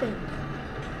happened?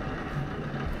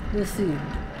 Let's see.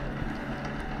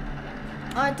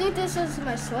 Oh, I think this is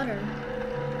my sweater.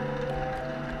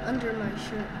 Under my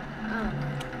shirt. Oh.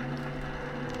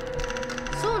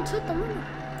 Someone took the money.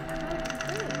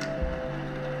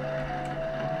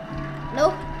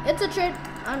 Nope, it's a trade.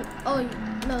 Oh,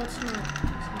 no, it's not.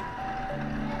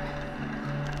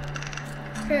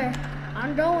 Here,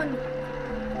 I'm going.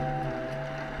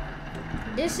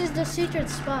 This is the secret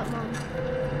spot, Mom.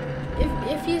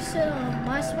 If you sit on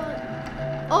my spot.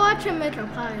 Oh, I can make a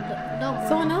pie. Don't worry.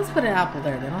 Someone else put an apple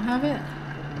there. They don't have it?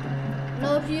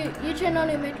 No, if you can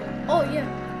only make it. Oh yeah,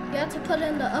 you have to put it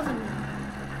in the oven now.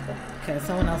 Okay,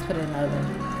 someone else put it in the oven.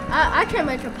 I can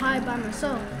make a pie by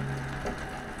myself.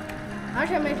 I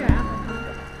can make an apple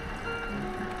pie.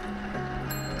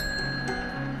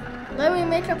 Let me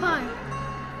make a pie.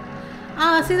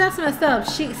 See, that's messed up.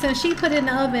 Since she put it in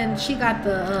the oven, she got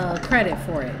the credit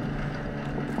for it.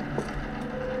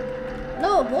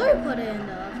 No, boy put it in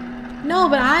the oven. No,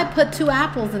 but I put 2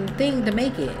 apples in the thing to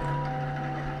make it.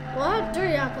 Well, I have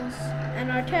 3 apples,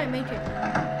 and I can't make it.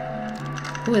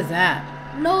 Who is that?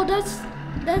 No, that's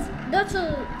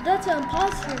an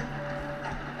imposter.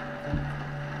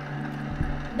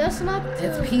 That's not.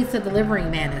 It's pizza delivery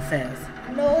man. It says.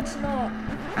 No, it's not.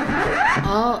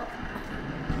 Oh.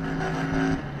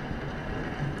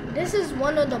 This is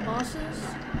one of the bosses.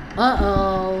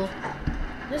 Uh-oh.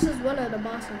 This is one of the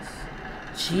bosses.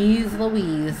 Jeez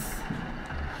Louise.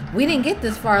 We didn't get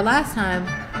this far last time.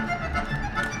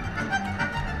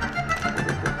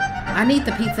 I need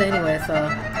the pizza anyway, so.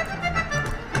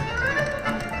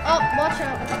 Oh, watch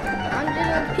out. I'm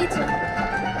doing pizza.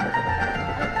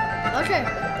 Okay.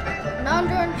 Now I'm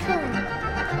doing killing.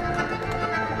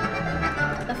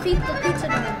 Defeat the pizza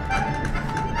guy.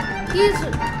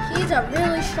 He's a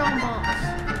really strong boss.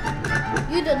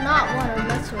 You do not want to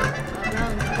mess with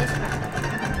around this guy.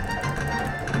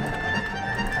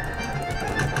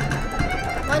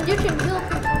 And you can heal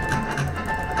people.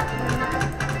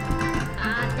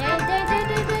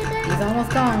 He's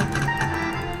almost gone.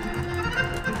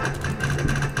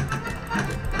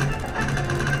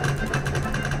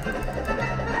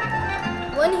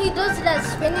 When he does that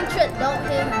spinning trick, don't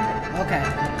hit him. Okay.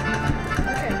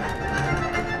 Okay.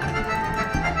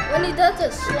 When he does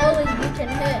it slowly, you can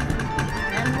hit.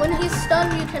 And when he's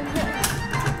stunned, you can hit.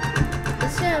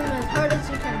 Just hit him as hard as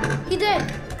you can. He did.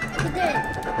 He did.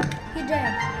 He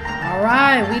did. All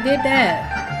right, we did that.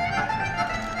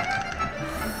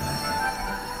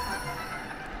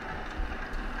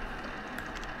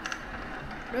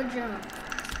 Good job.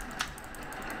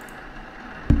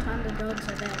 Time to go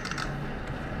to bed.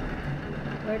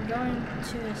 We're going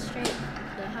to escape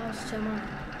the house tomorrow.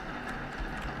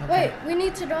 Okay. Wait, we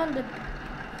need to go on the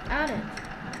attic.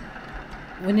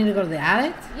 We need to go to the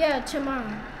attic? Yeah, tomorrow.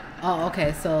 Oh,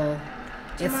 okay. So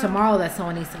it's tomorrow that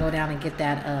someone needs to go down and get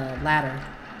that ladder.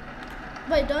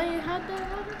 Wait, don't you have that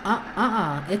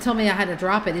ladder? It told me I had to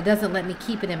drop it. It doesn't let me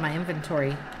keep it in my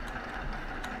inventory.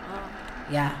 Oh.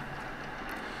 Yeah.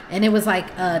 And it was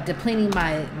like depleting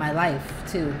my life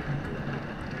too.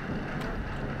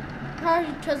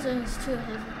 Probably because it's too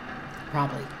heavy.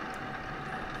 Probably.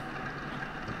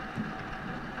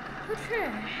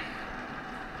 Okay.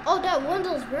 Oh, that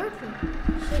window's broken.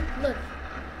 Shit, look.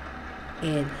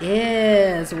 It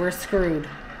is. We're screwed.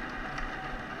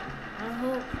 I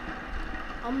hope.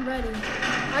 I'm ready.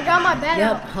 I got my bed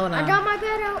out. Yep, hold on. I got my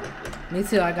bed out. Me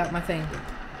too. I got my thing.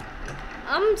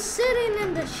 I'm sitting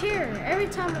in the chair every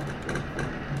time.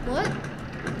 What?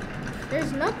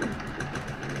 There's nothing.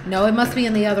 No, it must be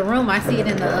in the other room. I see it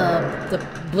in the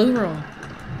blue room.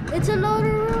 It's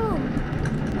another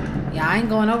room. Yeah, I ain't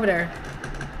going over there.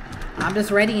 I'm just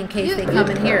ready in case they come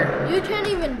in here. You can't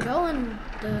even go in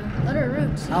the other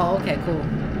room. See? Oh, okay, cool.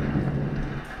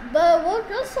 But what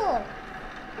this all?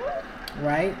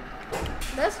 Right?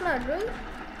 That's not good.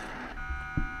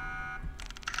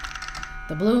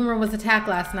 The blue room was attacked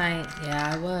last night.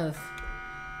 Yeah, it was.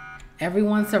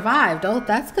 Everyone survived. Oh,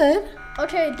 that's good.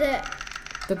 Okay,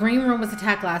 The green room was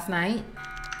attacked last night.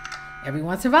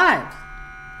 Everyone survived.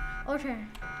 Okay.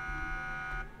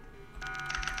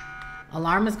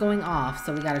 Alarm is going off,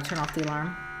 so we gotta turn off the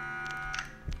alarm.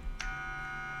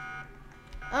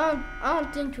 I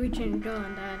don't think we can go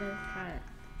in that.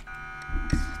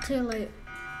 It's too late.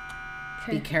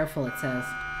 Okay. Be careful, it says.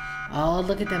 Oh,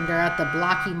 look at them. They're at the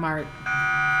Blocky Mart.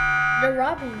 They're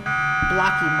robbing me.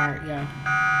 Blocky Mart, yeah.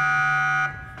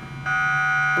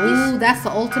 Ooh, that's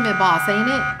the ultimate boss, ain't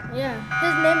it? Yeah.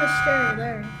 His name is Scary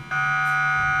Larry.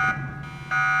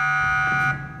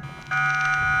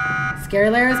 Scary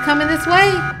Larry's coming this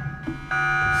way.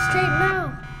 Straight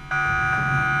now.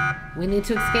 We need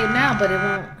to escape now, but it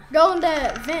won't. Go in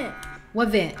that vent. What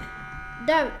vent?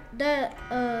 That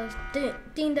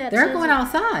thing that They're says going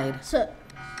outside.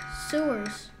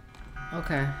 Sewers.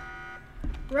 Okay.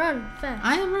 Run fast.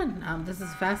 I am running. This is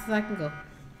as fast as I can go.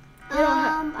 You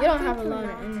don't have a lot of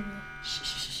energy. Shh,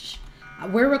 shh, shh.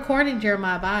 We're recording,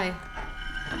 Jeremiah. Bye.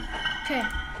 Okay.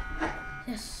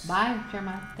 Yes. Bye,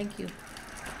 Jeremiah. Thank you.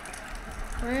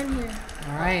 We're in here.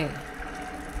 All right.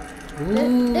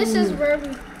 Ooh. This is where we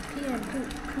pee and poop.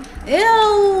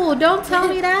 Ew! Don't tell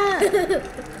me that.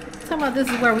 Talking about this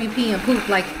is where we pee and poop.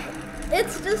 Like,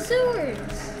 it's the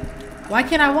sewers. why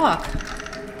can't I walk?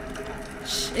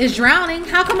 Shh, it's drowning.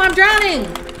 How come I'm drowning?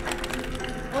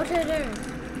 Okay, there.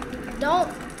 Don't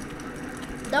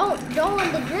go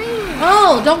in the green.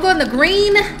 Oh, don't go in the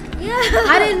green? Yeah.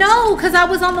 I didn't know because I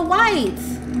was on the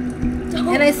whites.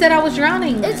 And they said I was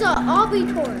drowning. It's an obby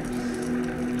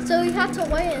tour. So you have to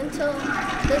wait until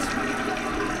this one.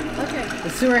 Okay. The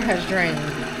sewer has drained.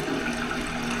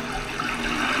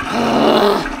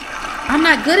 Ugh. I'm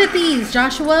not good at these,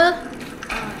 Joshua.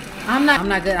 I'm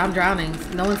not good. I'm drowning.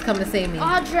 No one's coming to save me. Oh,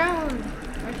 I drowned.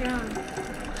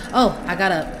 Oh, I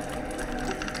got up.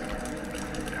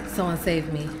 Someone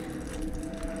saved me.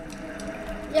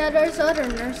 Yeah, there's other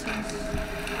nurses.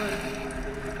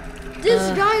 This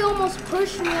guy almost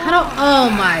pushed me off. Oh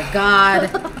my god.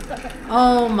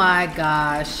 Oh my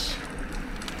gosh.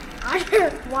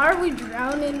 Why are we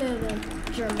drowning in a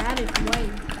dramatic way?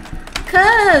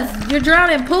 Cause you're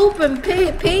drowning poop and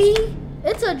pee.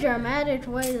 It's a dramatic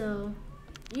way though.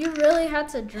 You really had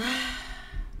to drown.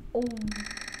 Oh,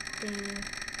 dang.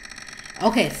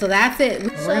 Okay, so that's it. We're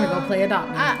gonna go play Adopt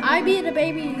Me. I be the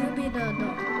baby, you be the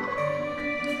adult.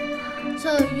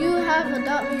 So you have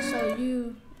Adopt Me, so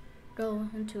you go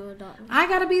into Adopt Me. I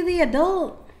gotta be the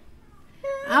adult.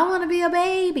 I wanna be a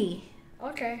baby.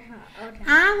 Okay.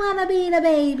 I wanna be the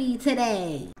baby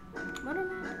today. What am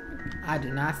I doing? I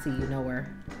do not see you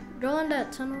nowhere. Go in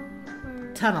that tunnel.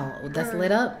 Tunnel that's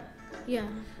lit up? Yeah.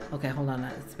 Okay, hold on.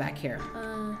 It's back here.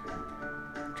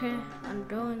 Okay, I'm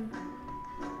going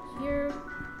here.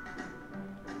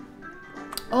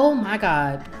 Oh my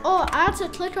god. Oh, I had to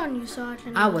click on you so I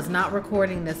can. I was not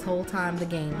recording this whole time the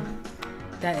game.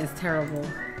 That is terrible.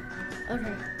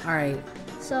 Okay. All right.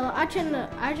 So I can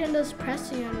just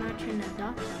press you and I can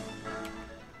adopt you.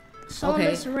 Someone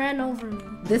just ran over me.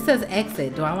 This says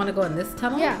exit. Do I want to go in this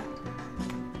tunnel? Yeah.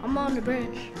 I'm on the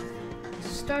bridge. It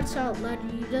starts out muddy.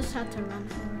 You just have to run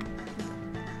for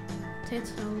it.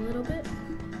 Takes a little bit.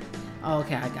 Oh,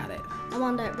 okay, I got it. I'm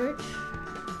on that bridge.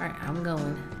 All right, I'm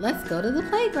going. Let's go to the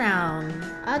playground.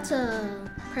 I had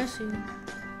to press you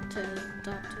to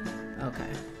adopt you.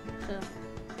 Okay. So,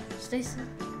 stay safe.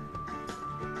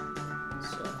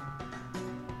 So.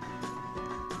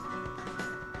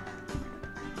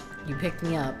 You picked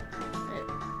me up.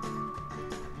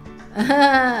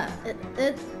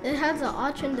 It has an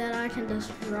option that I can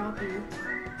just drop you.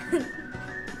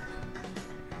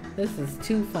 This is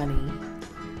too funny.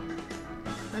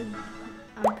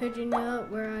 I'm picking you up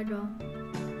where I go.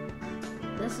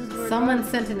 This is where Someone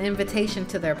sent an invitation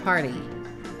to their party.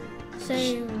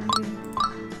 Say okay.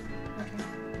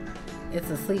 It's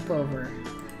a sleepover.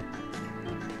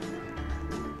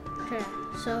 Okay,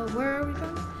 so where are we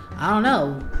going? I don't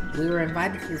know. We were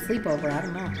invited to the sleepover. I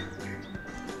don't know.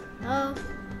 Oh,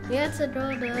 we had to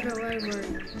go the other way where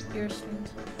you're standing.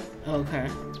 Okay.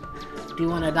 Do you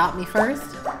want to adopt me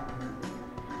first?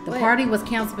 The party was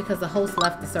canceled because the host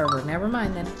left the server. Never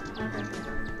mind then.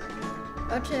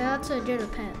 Okay, I had to get a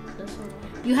pet. That's all.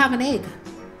 You have an egg.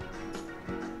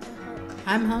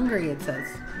 I'm hungry, it says.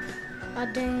 Oh,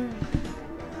 dang.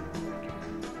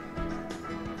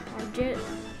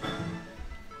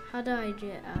 How do I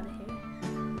get out of here?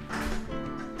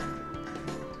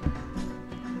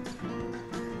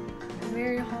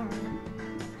 Very hard.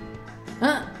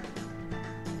 Huh?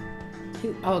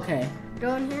 Okay.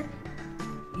 Go in here?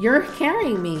 You're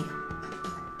carrying me.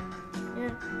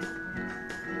 Yeah.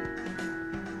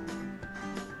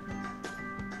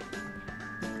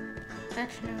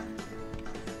 Actually, no.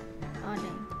 Oh,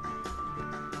 dang.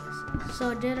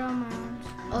 So did on my arms.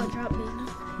 Oh, drop me.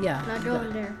 Yeah. Now go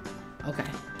in there. Okay.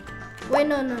 Wait,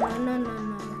 no.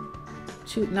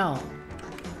 Shoot, no.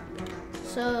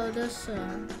 So this,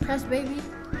 press baby.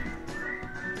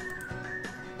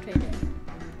 Okay, there.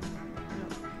 No.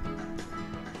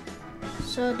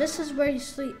 So this is where you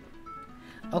sleep.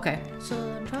 Okay. So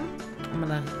come.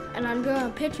 And I'm gonna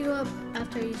pick you up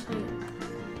after you sleep.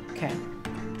 Okay.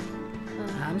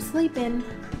 I'm sleeping.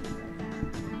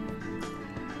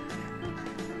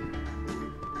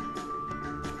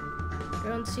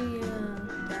 Don't see there.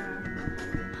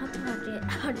 How do I get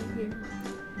out of here?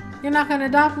 You're not gonna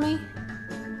adopt me?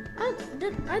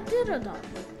 I did adopt.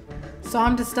 So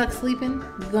I'm just stuck sleeping?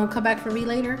 You gonna come back for me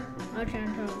later? Okay,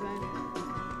 I'm coming back.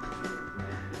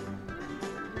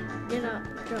 Get up,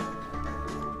 jump.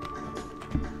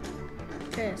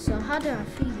 Okay, so how do I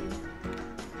feed you?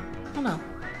 I don't know.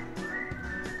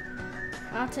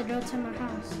 I have to go to my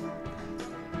house.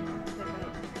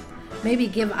 Maybe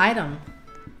give item.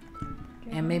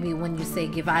 And maybe when you say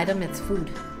give item, it's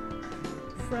food.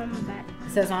 From back.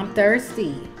 It says I'm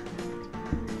thirsty.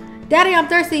 Daddy, I'm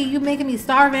thirsty. You making me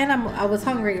starving. I was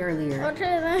hungry earlier.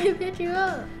 Okay, let me pick you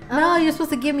up. No, you're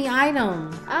supposed to give me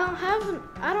item. I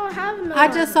don't have no. I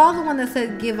just saw the one that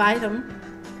said give item.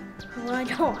 Well, I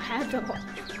don't have the one.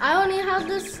 I only have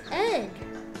this egg.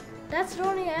 That's the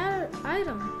only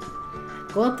item.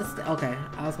 Go up the stairs. Okay,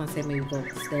 I was gonna say maybe go up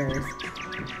the stairs.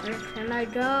 Where can I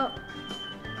go?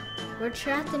 We're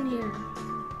trapped in here.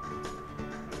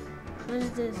 What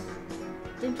is this?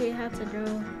 I think we have to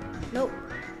go. Nope.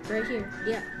 Right here.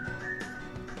 Yeah.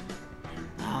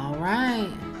 All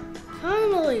right.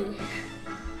 Finally.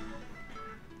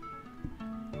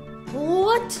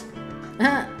 What?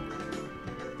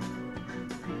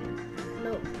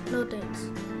 No thanks.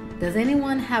 Does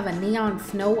anyone have a neon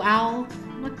snow owl?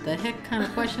 What the heck kind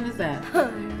of question is that?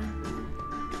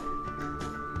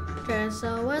 Okay,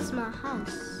 so where's my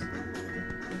house?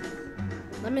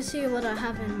 Let me see what I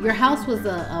have in my Your house was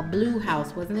a blue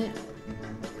house, wasn't it?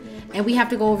 And we have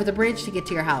to go over the bridge to get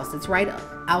to your house. It's right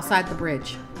outside the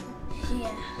bridge.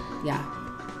 Yeah. Yeah.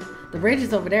 The bridge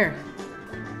is over there.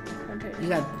 Okay. You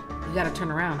got to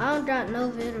turn around. I don't got no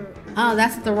video. Oh,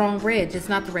 that's the wrong bridge. It's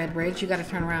not the red bridge. You got to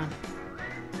turn around.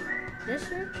 This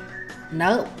bridge?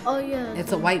 Nope. Oh yeah.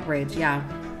 It's a white bridge. Yeah.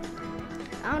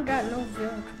 I don't got no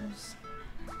vehicles.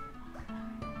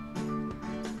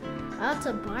 I have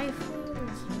to buy food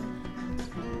and stuff.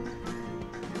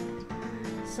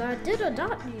 So I did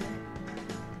adopt you.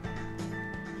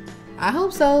 I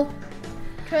hope so.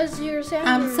 Cause you're saying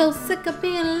I'm so sick of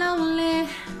being lonely.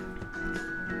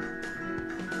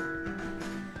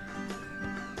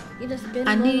 You just been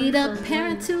I lonely need a for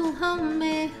parent to hold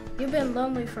me. You've been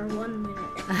lonely for 1 minute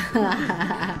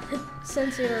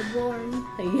since you were born.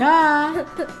 Yeah.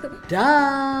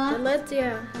 Duh. But let's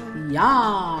Yeah.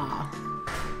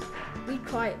 be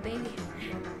quiet, baby.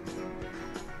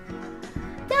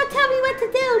 Don't tell me what to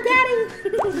do, Daddy.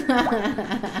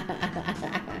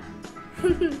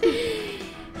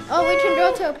 Oh, we can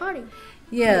go to a party.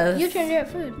 Yes. You can get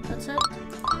food. That's it.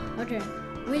 Okay.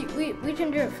 We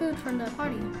can get food from the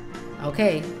party.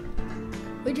 Okay.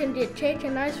 We can get cake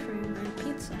and ice cream and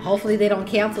pizza. Hopefully they don't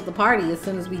cancel the party as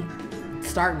soon as we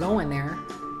start going there.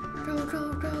 Go.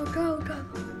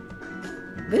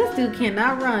 This dude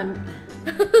cannot run.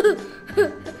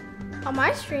 On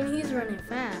my screen, he's running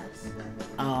fast.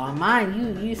 Oh, mine,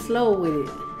 you slow with it.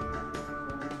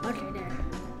 Okay, there.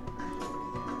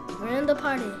 We're in the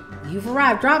party. You've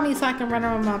arrived. Drop me so I can run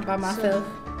around by myself.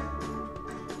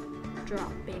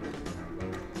 Drop, baby.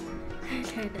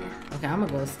 Okay, there. Okay, I'm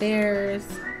gonna go upstairs.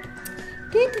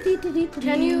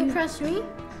 Can you press me?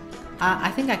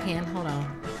 I think I can. Hold on.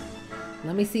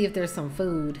 Let me see if there's some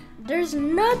food. There's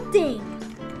nothing.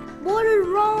 What is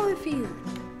wrong with you?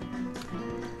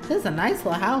 This is a nice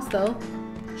little house, though.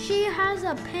 She has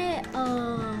a pet,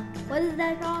 what is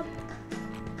that called?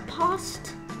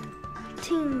 Postine.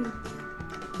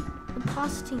 A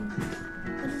postine.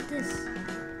 What is this?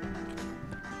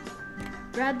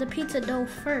 Grab the pizza dough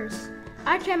first.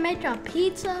 I can make a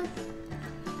pizza?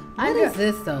 What is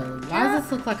this though? Why does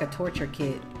this look like a torture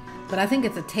kit? But I think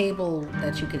it's a table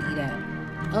that you could eat at.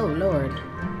 Oh Lord.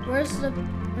 Where's the food?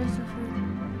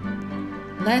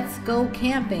 Let's go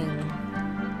camping.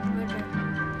 Okay.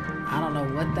 I don't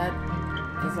know what that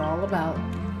is all about.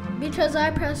 Because I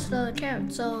pressed the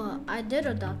camp, so I did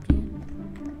adopt you.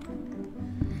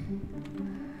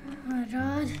 Oh my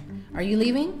God. Are you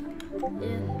leaving?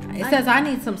 Yeah. It says I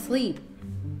need some sleep.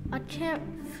 I can't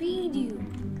feed you.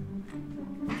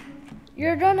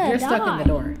 You're gonna die. You're stuck in the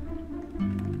door.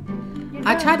 You're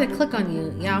I gonna- tried to click on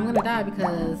you. Yeah, I'm gonna die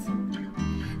because...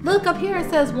 Look, up here it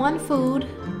says one food.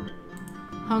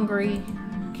 Hungry,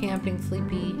 camping,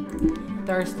 sleepy,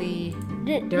 thirsty,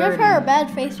 Give dirty. her a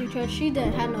bad face because she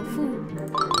didn't have no food.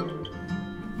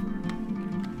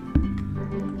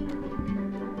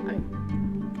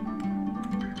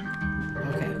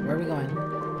 Okay, where are we going?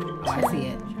 Oh, I see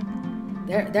it.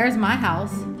 There's my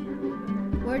house.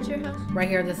 Where's your house? Right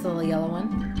here, this little yellow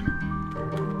one.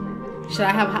 Should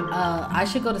I have, I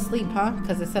should go to sleep, huh?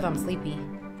 Because it said I'm sleepy.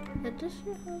 Is this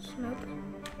your house? Nope.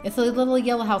 It's a little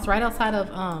yellow house right outside of,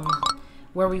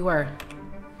 where we were.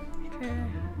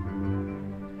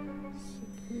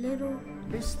 Little.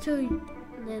 There's too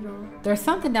little. There's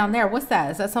something down there. What's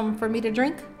that? Is that something for me to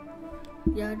drink?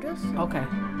 Yeah, just. Okay.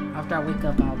 After I wake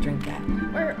up, I'll drink that.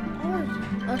 Where are you?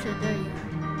 Okay, there you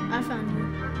are. I found you.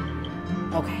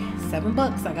 Okay,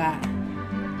 $7 I got.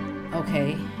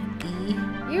 Okay, E.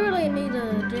 You really need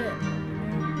to do it.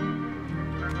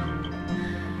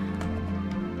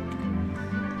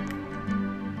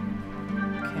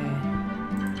 Okay.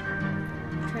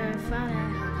 Try to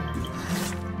find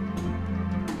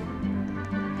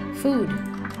Food.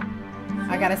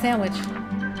 I got a sandwich. it.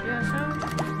 Yeah,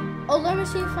 some. Oh, let me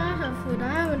see if I have food. I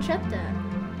haven't checked that.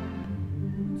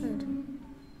 Good.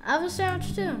 I have a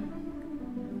sandwich too.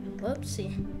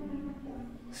 Whoopsie.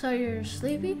 So you're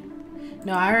sleepy?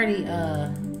 No, I already,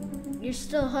 You're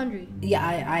still hungry.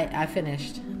 yeah, I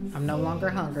finished. I'm no longer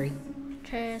hungry.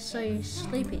 Okay, so you're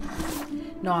sleepy.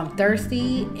 No, I'm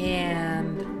thirsty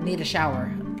and need a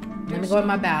shower. Let me go in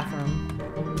my bathroom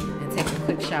and take a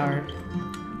quick shower.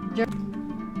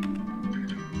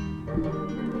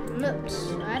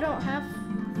 Oops, I don't have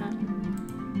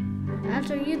nothing.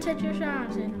 After you take your shower,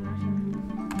 I'll take my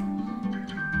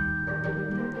shower.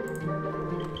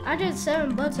 I did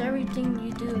 $7, everything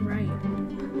you do right.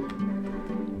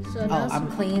 So Oh, that's I'm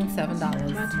clean, my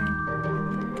 $7.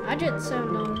 turn. I did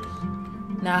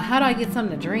 $7. Now, how do I get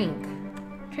something to drink?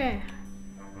 Okay,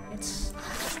 it's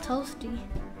toasty.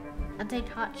 I take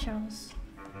hot showers.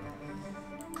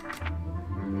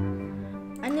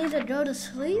 I need to go to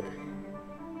sleep,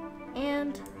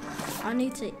 and I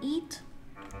need to eat,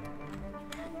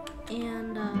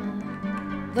 and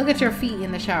Look at your feet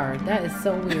in the shower. That is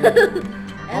so weird.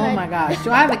 Oh my gosh.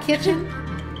 Do I have a kitchen?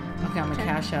 Okay, I'm gonna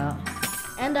cash out.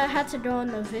 And I had to go on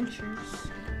the ventures.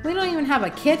 We don't even have a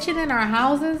kitchen in our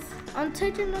houses. I'm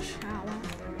taking a shower.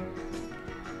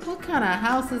 What kind of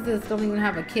house is this? Don't even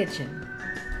have a kitchen.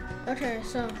 Okay,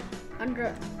 so I'm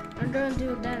gonna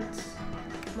do a dance.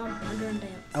 Mom, I'm doing a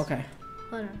dance. Okay.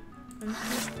 Hold on.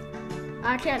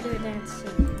 I can't do a dance.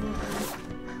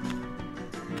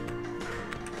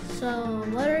 So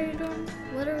what are you doing?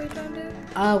 What are we trying to do?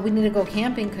 We need to go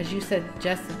camping because you said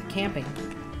just camping.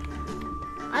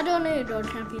 I don't need to go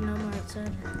camping no more, it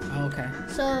said. Oh, okay.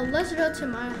 So let's go to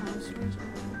my house. Where's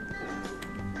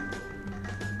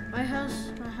my house?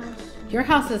 My house. Your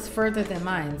house is further than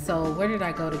mine. So where did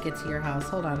I go to get to your house?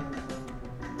 Hold on.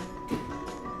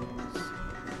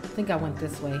 I think I went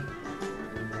this way. Went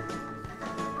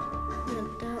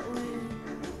that way.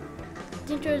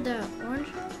 Think you're the orange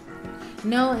house?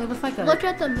 No, it was like a... Look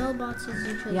at the mailboxes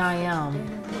you could. Yeah, I am.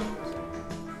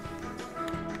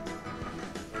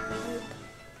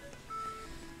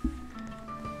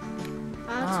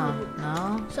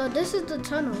 No. So this is the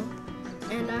tunnel,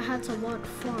 and I had to walk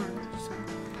far. So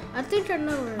I think I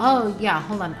know where. Oh, yeah.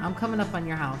 Hold on. I'm coming up on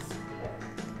your house.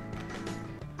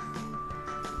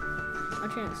 I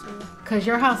can't see it. Because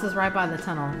your house is right by the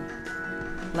tunnel.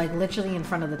 Like, literally in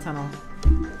front of the tunnel.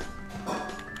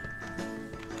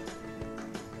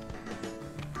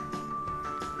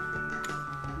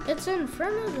 It's in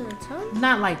front of the tunnel.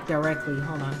 Not, like, directly.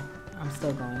 Hold on. I'm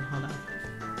still going. Hold on.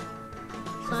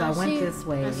 Because I went this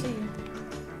way. I see it.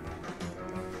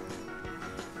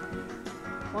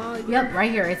 Wow, Yep,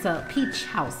 right here. It's a peach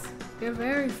house. You're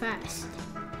very fast.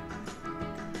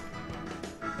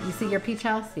 You see your peach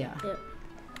house? Yeah. Yep.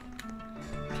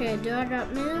 Okay, do I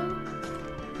got mail?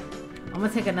 I'm going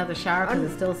to take another shower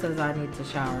because it still says I need to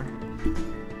shower.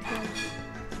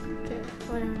 Okay,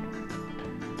 hold on.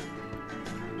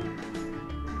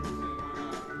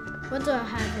 What do I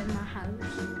have in my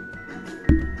house?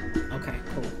 Okay,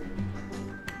 cool.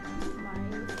 My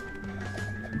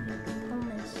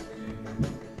hummus.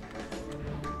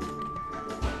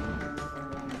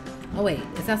 Oh wait,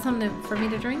 is that something for me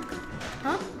to drink?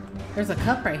 Huh? There's a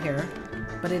cup right here,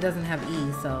 but it doesn't have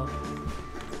E, so.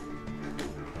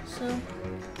 So,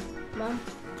 Mom,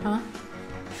 Huh?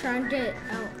 try and get it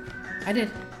out. I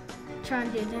did. Try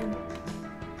and get it in.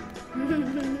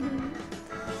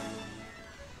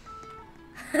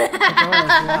 The door is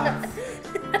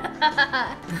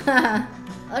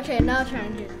locked. Okay, now try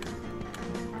and get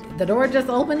it. The door just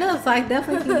opened up, so I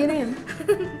definitely can get in.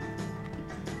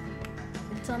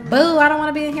 It's on Boo, I don't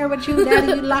want to be in here with you,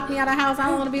 Daddy. You locked me out of the house. I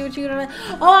don't want to be with you. Oh,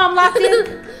 I'm locked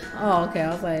in. Oh, okay. I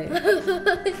was like,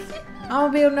 I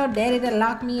don't be with no daddy that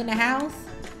locked me in the house.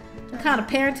 What kind of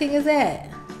parenting is that?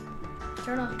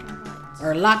 Turn off my lights.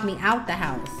 Or lock me out the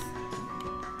house.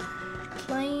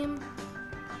 Claim.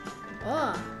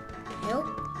 Oh, help.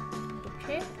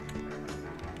 Okay.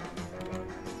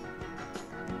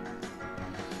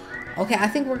 Okay, I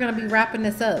think we're gonna be wrapping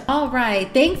this up. All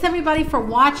right, thanks everybody for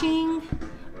watching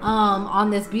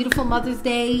on this beautiful Mother's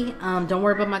Day. Don't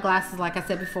worry about my glasses, like I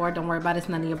said before. Don't worry about it, it's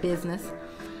none of your business.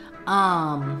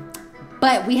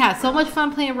 But we had so much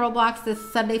fun playing Roblox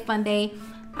this Sunday Fun Day.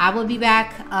 I will be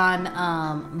back on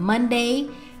Monday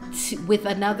with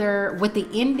the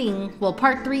ending, well,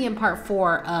 part 3 and part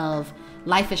 4 of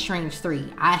Life is Strange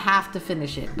 3. I have to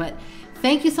finish it, but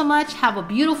thank you so much. Have a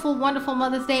beautiful, wonderful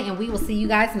Mother's Day, and we will see you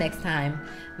guys next time.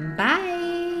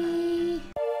 Bye.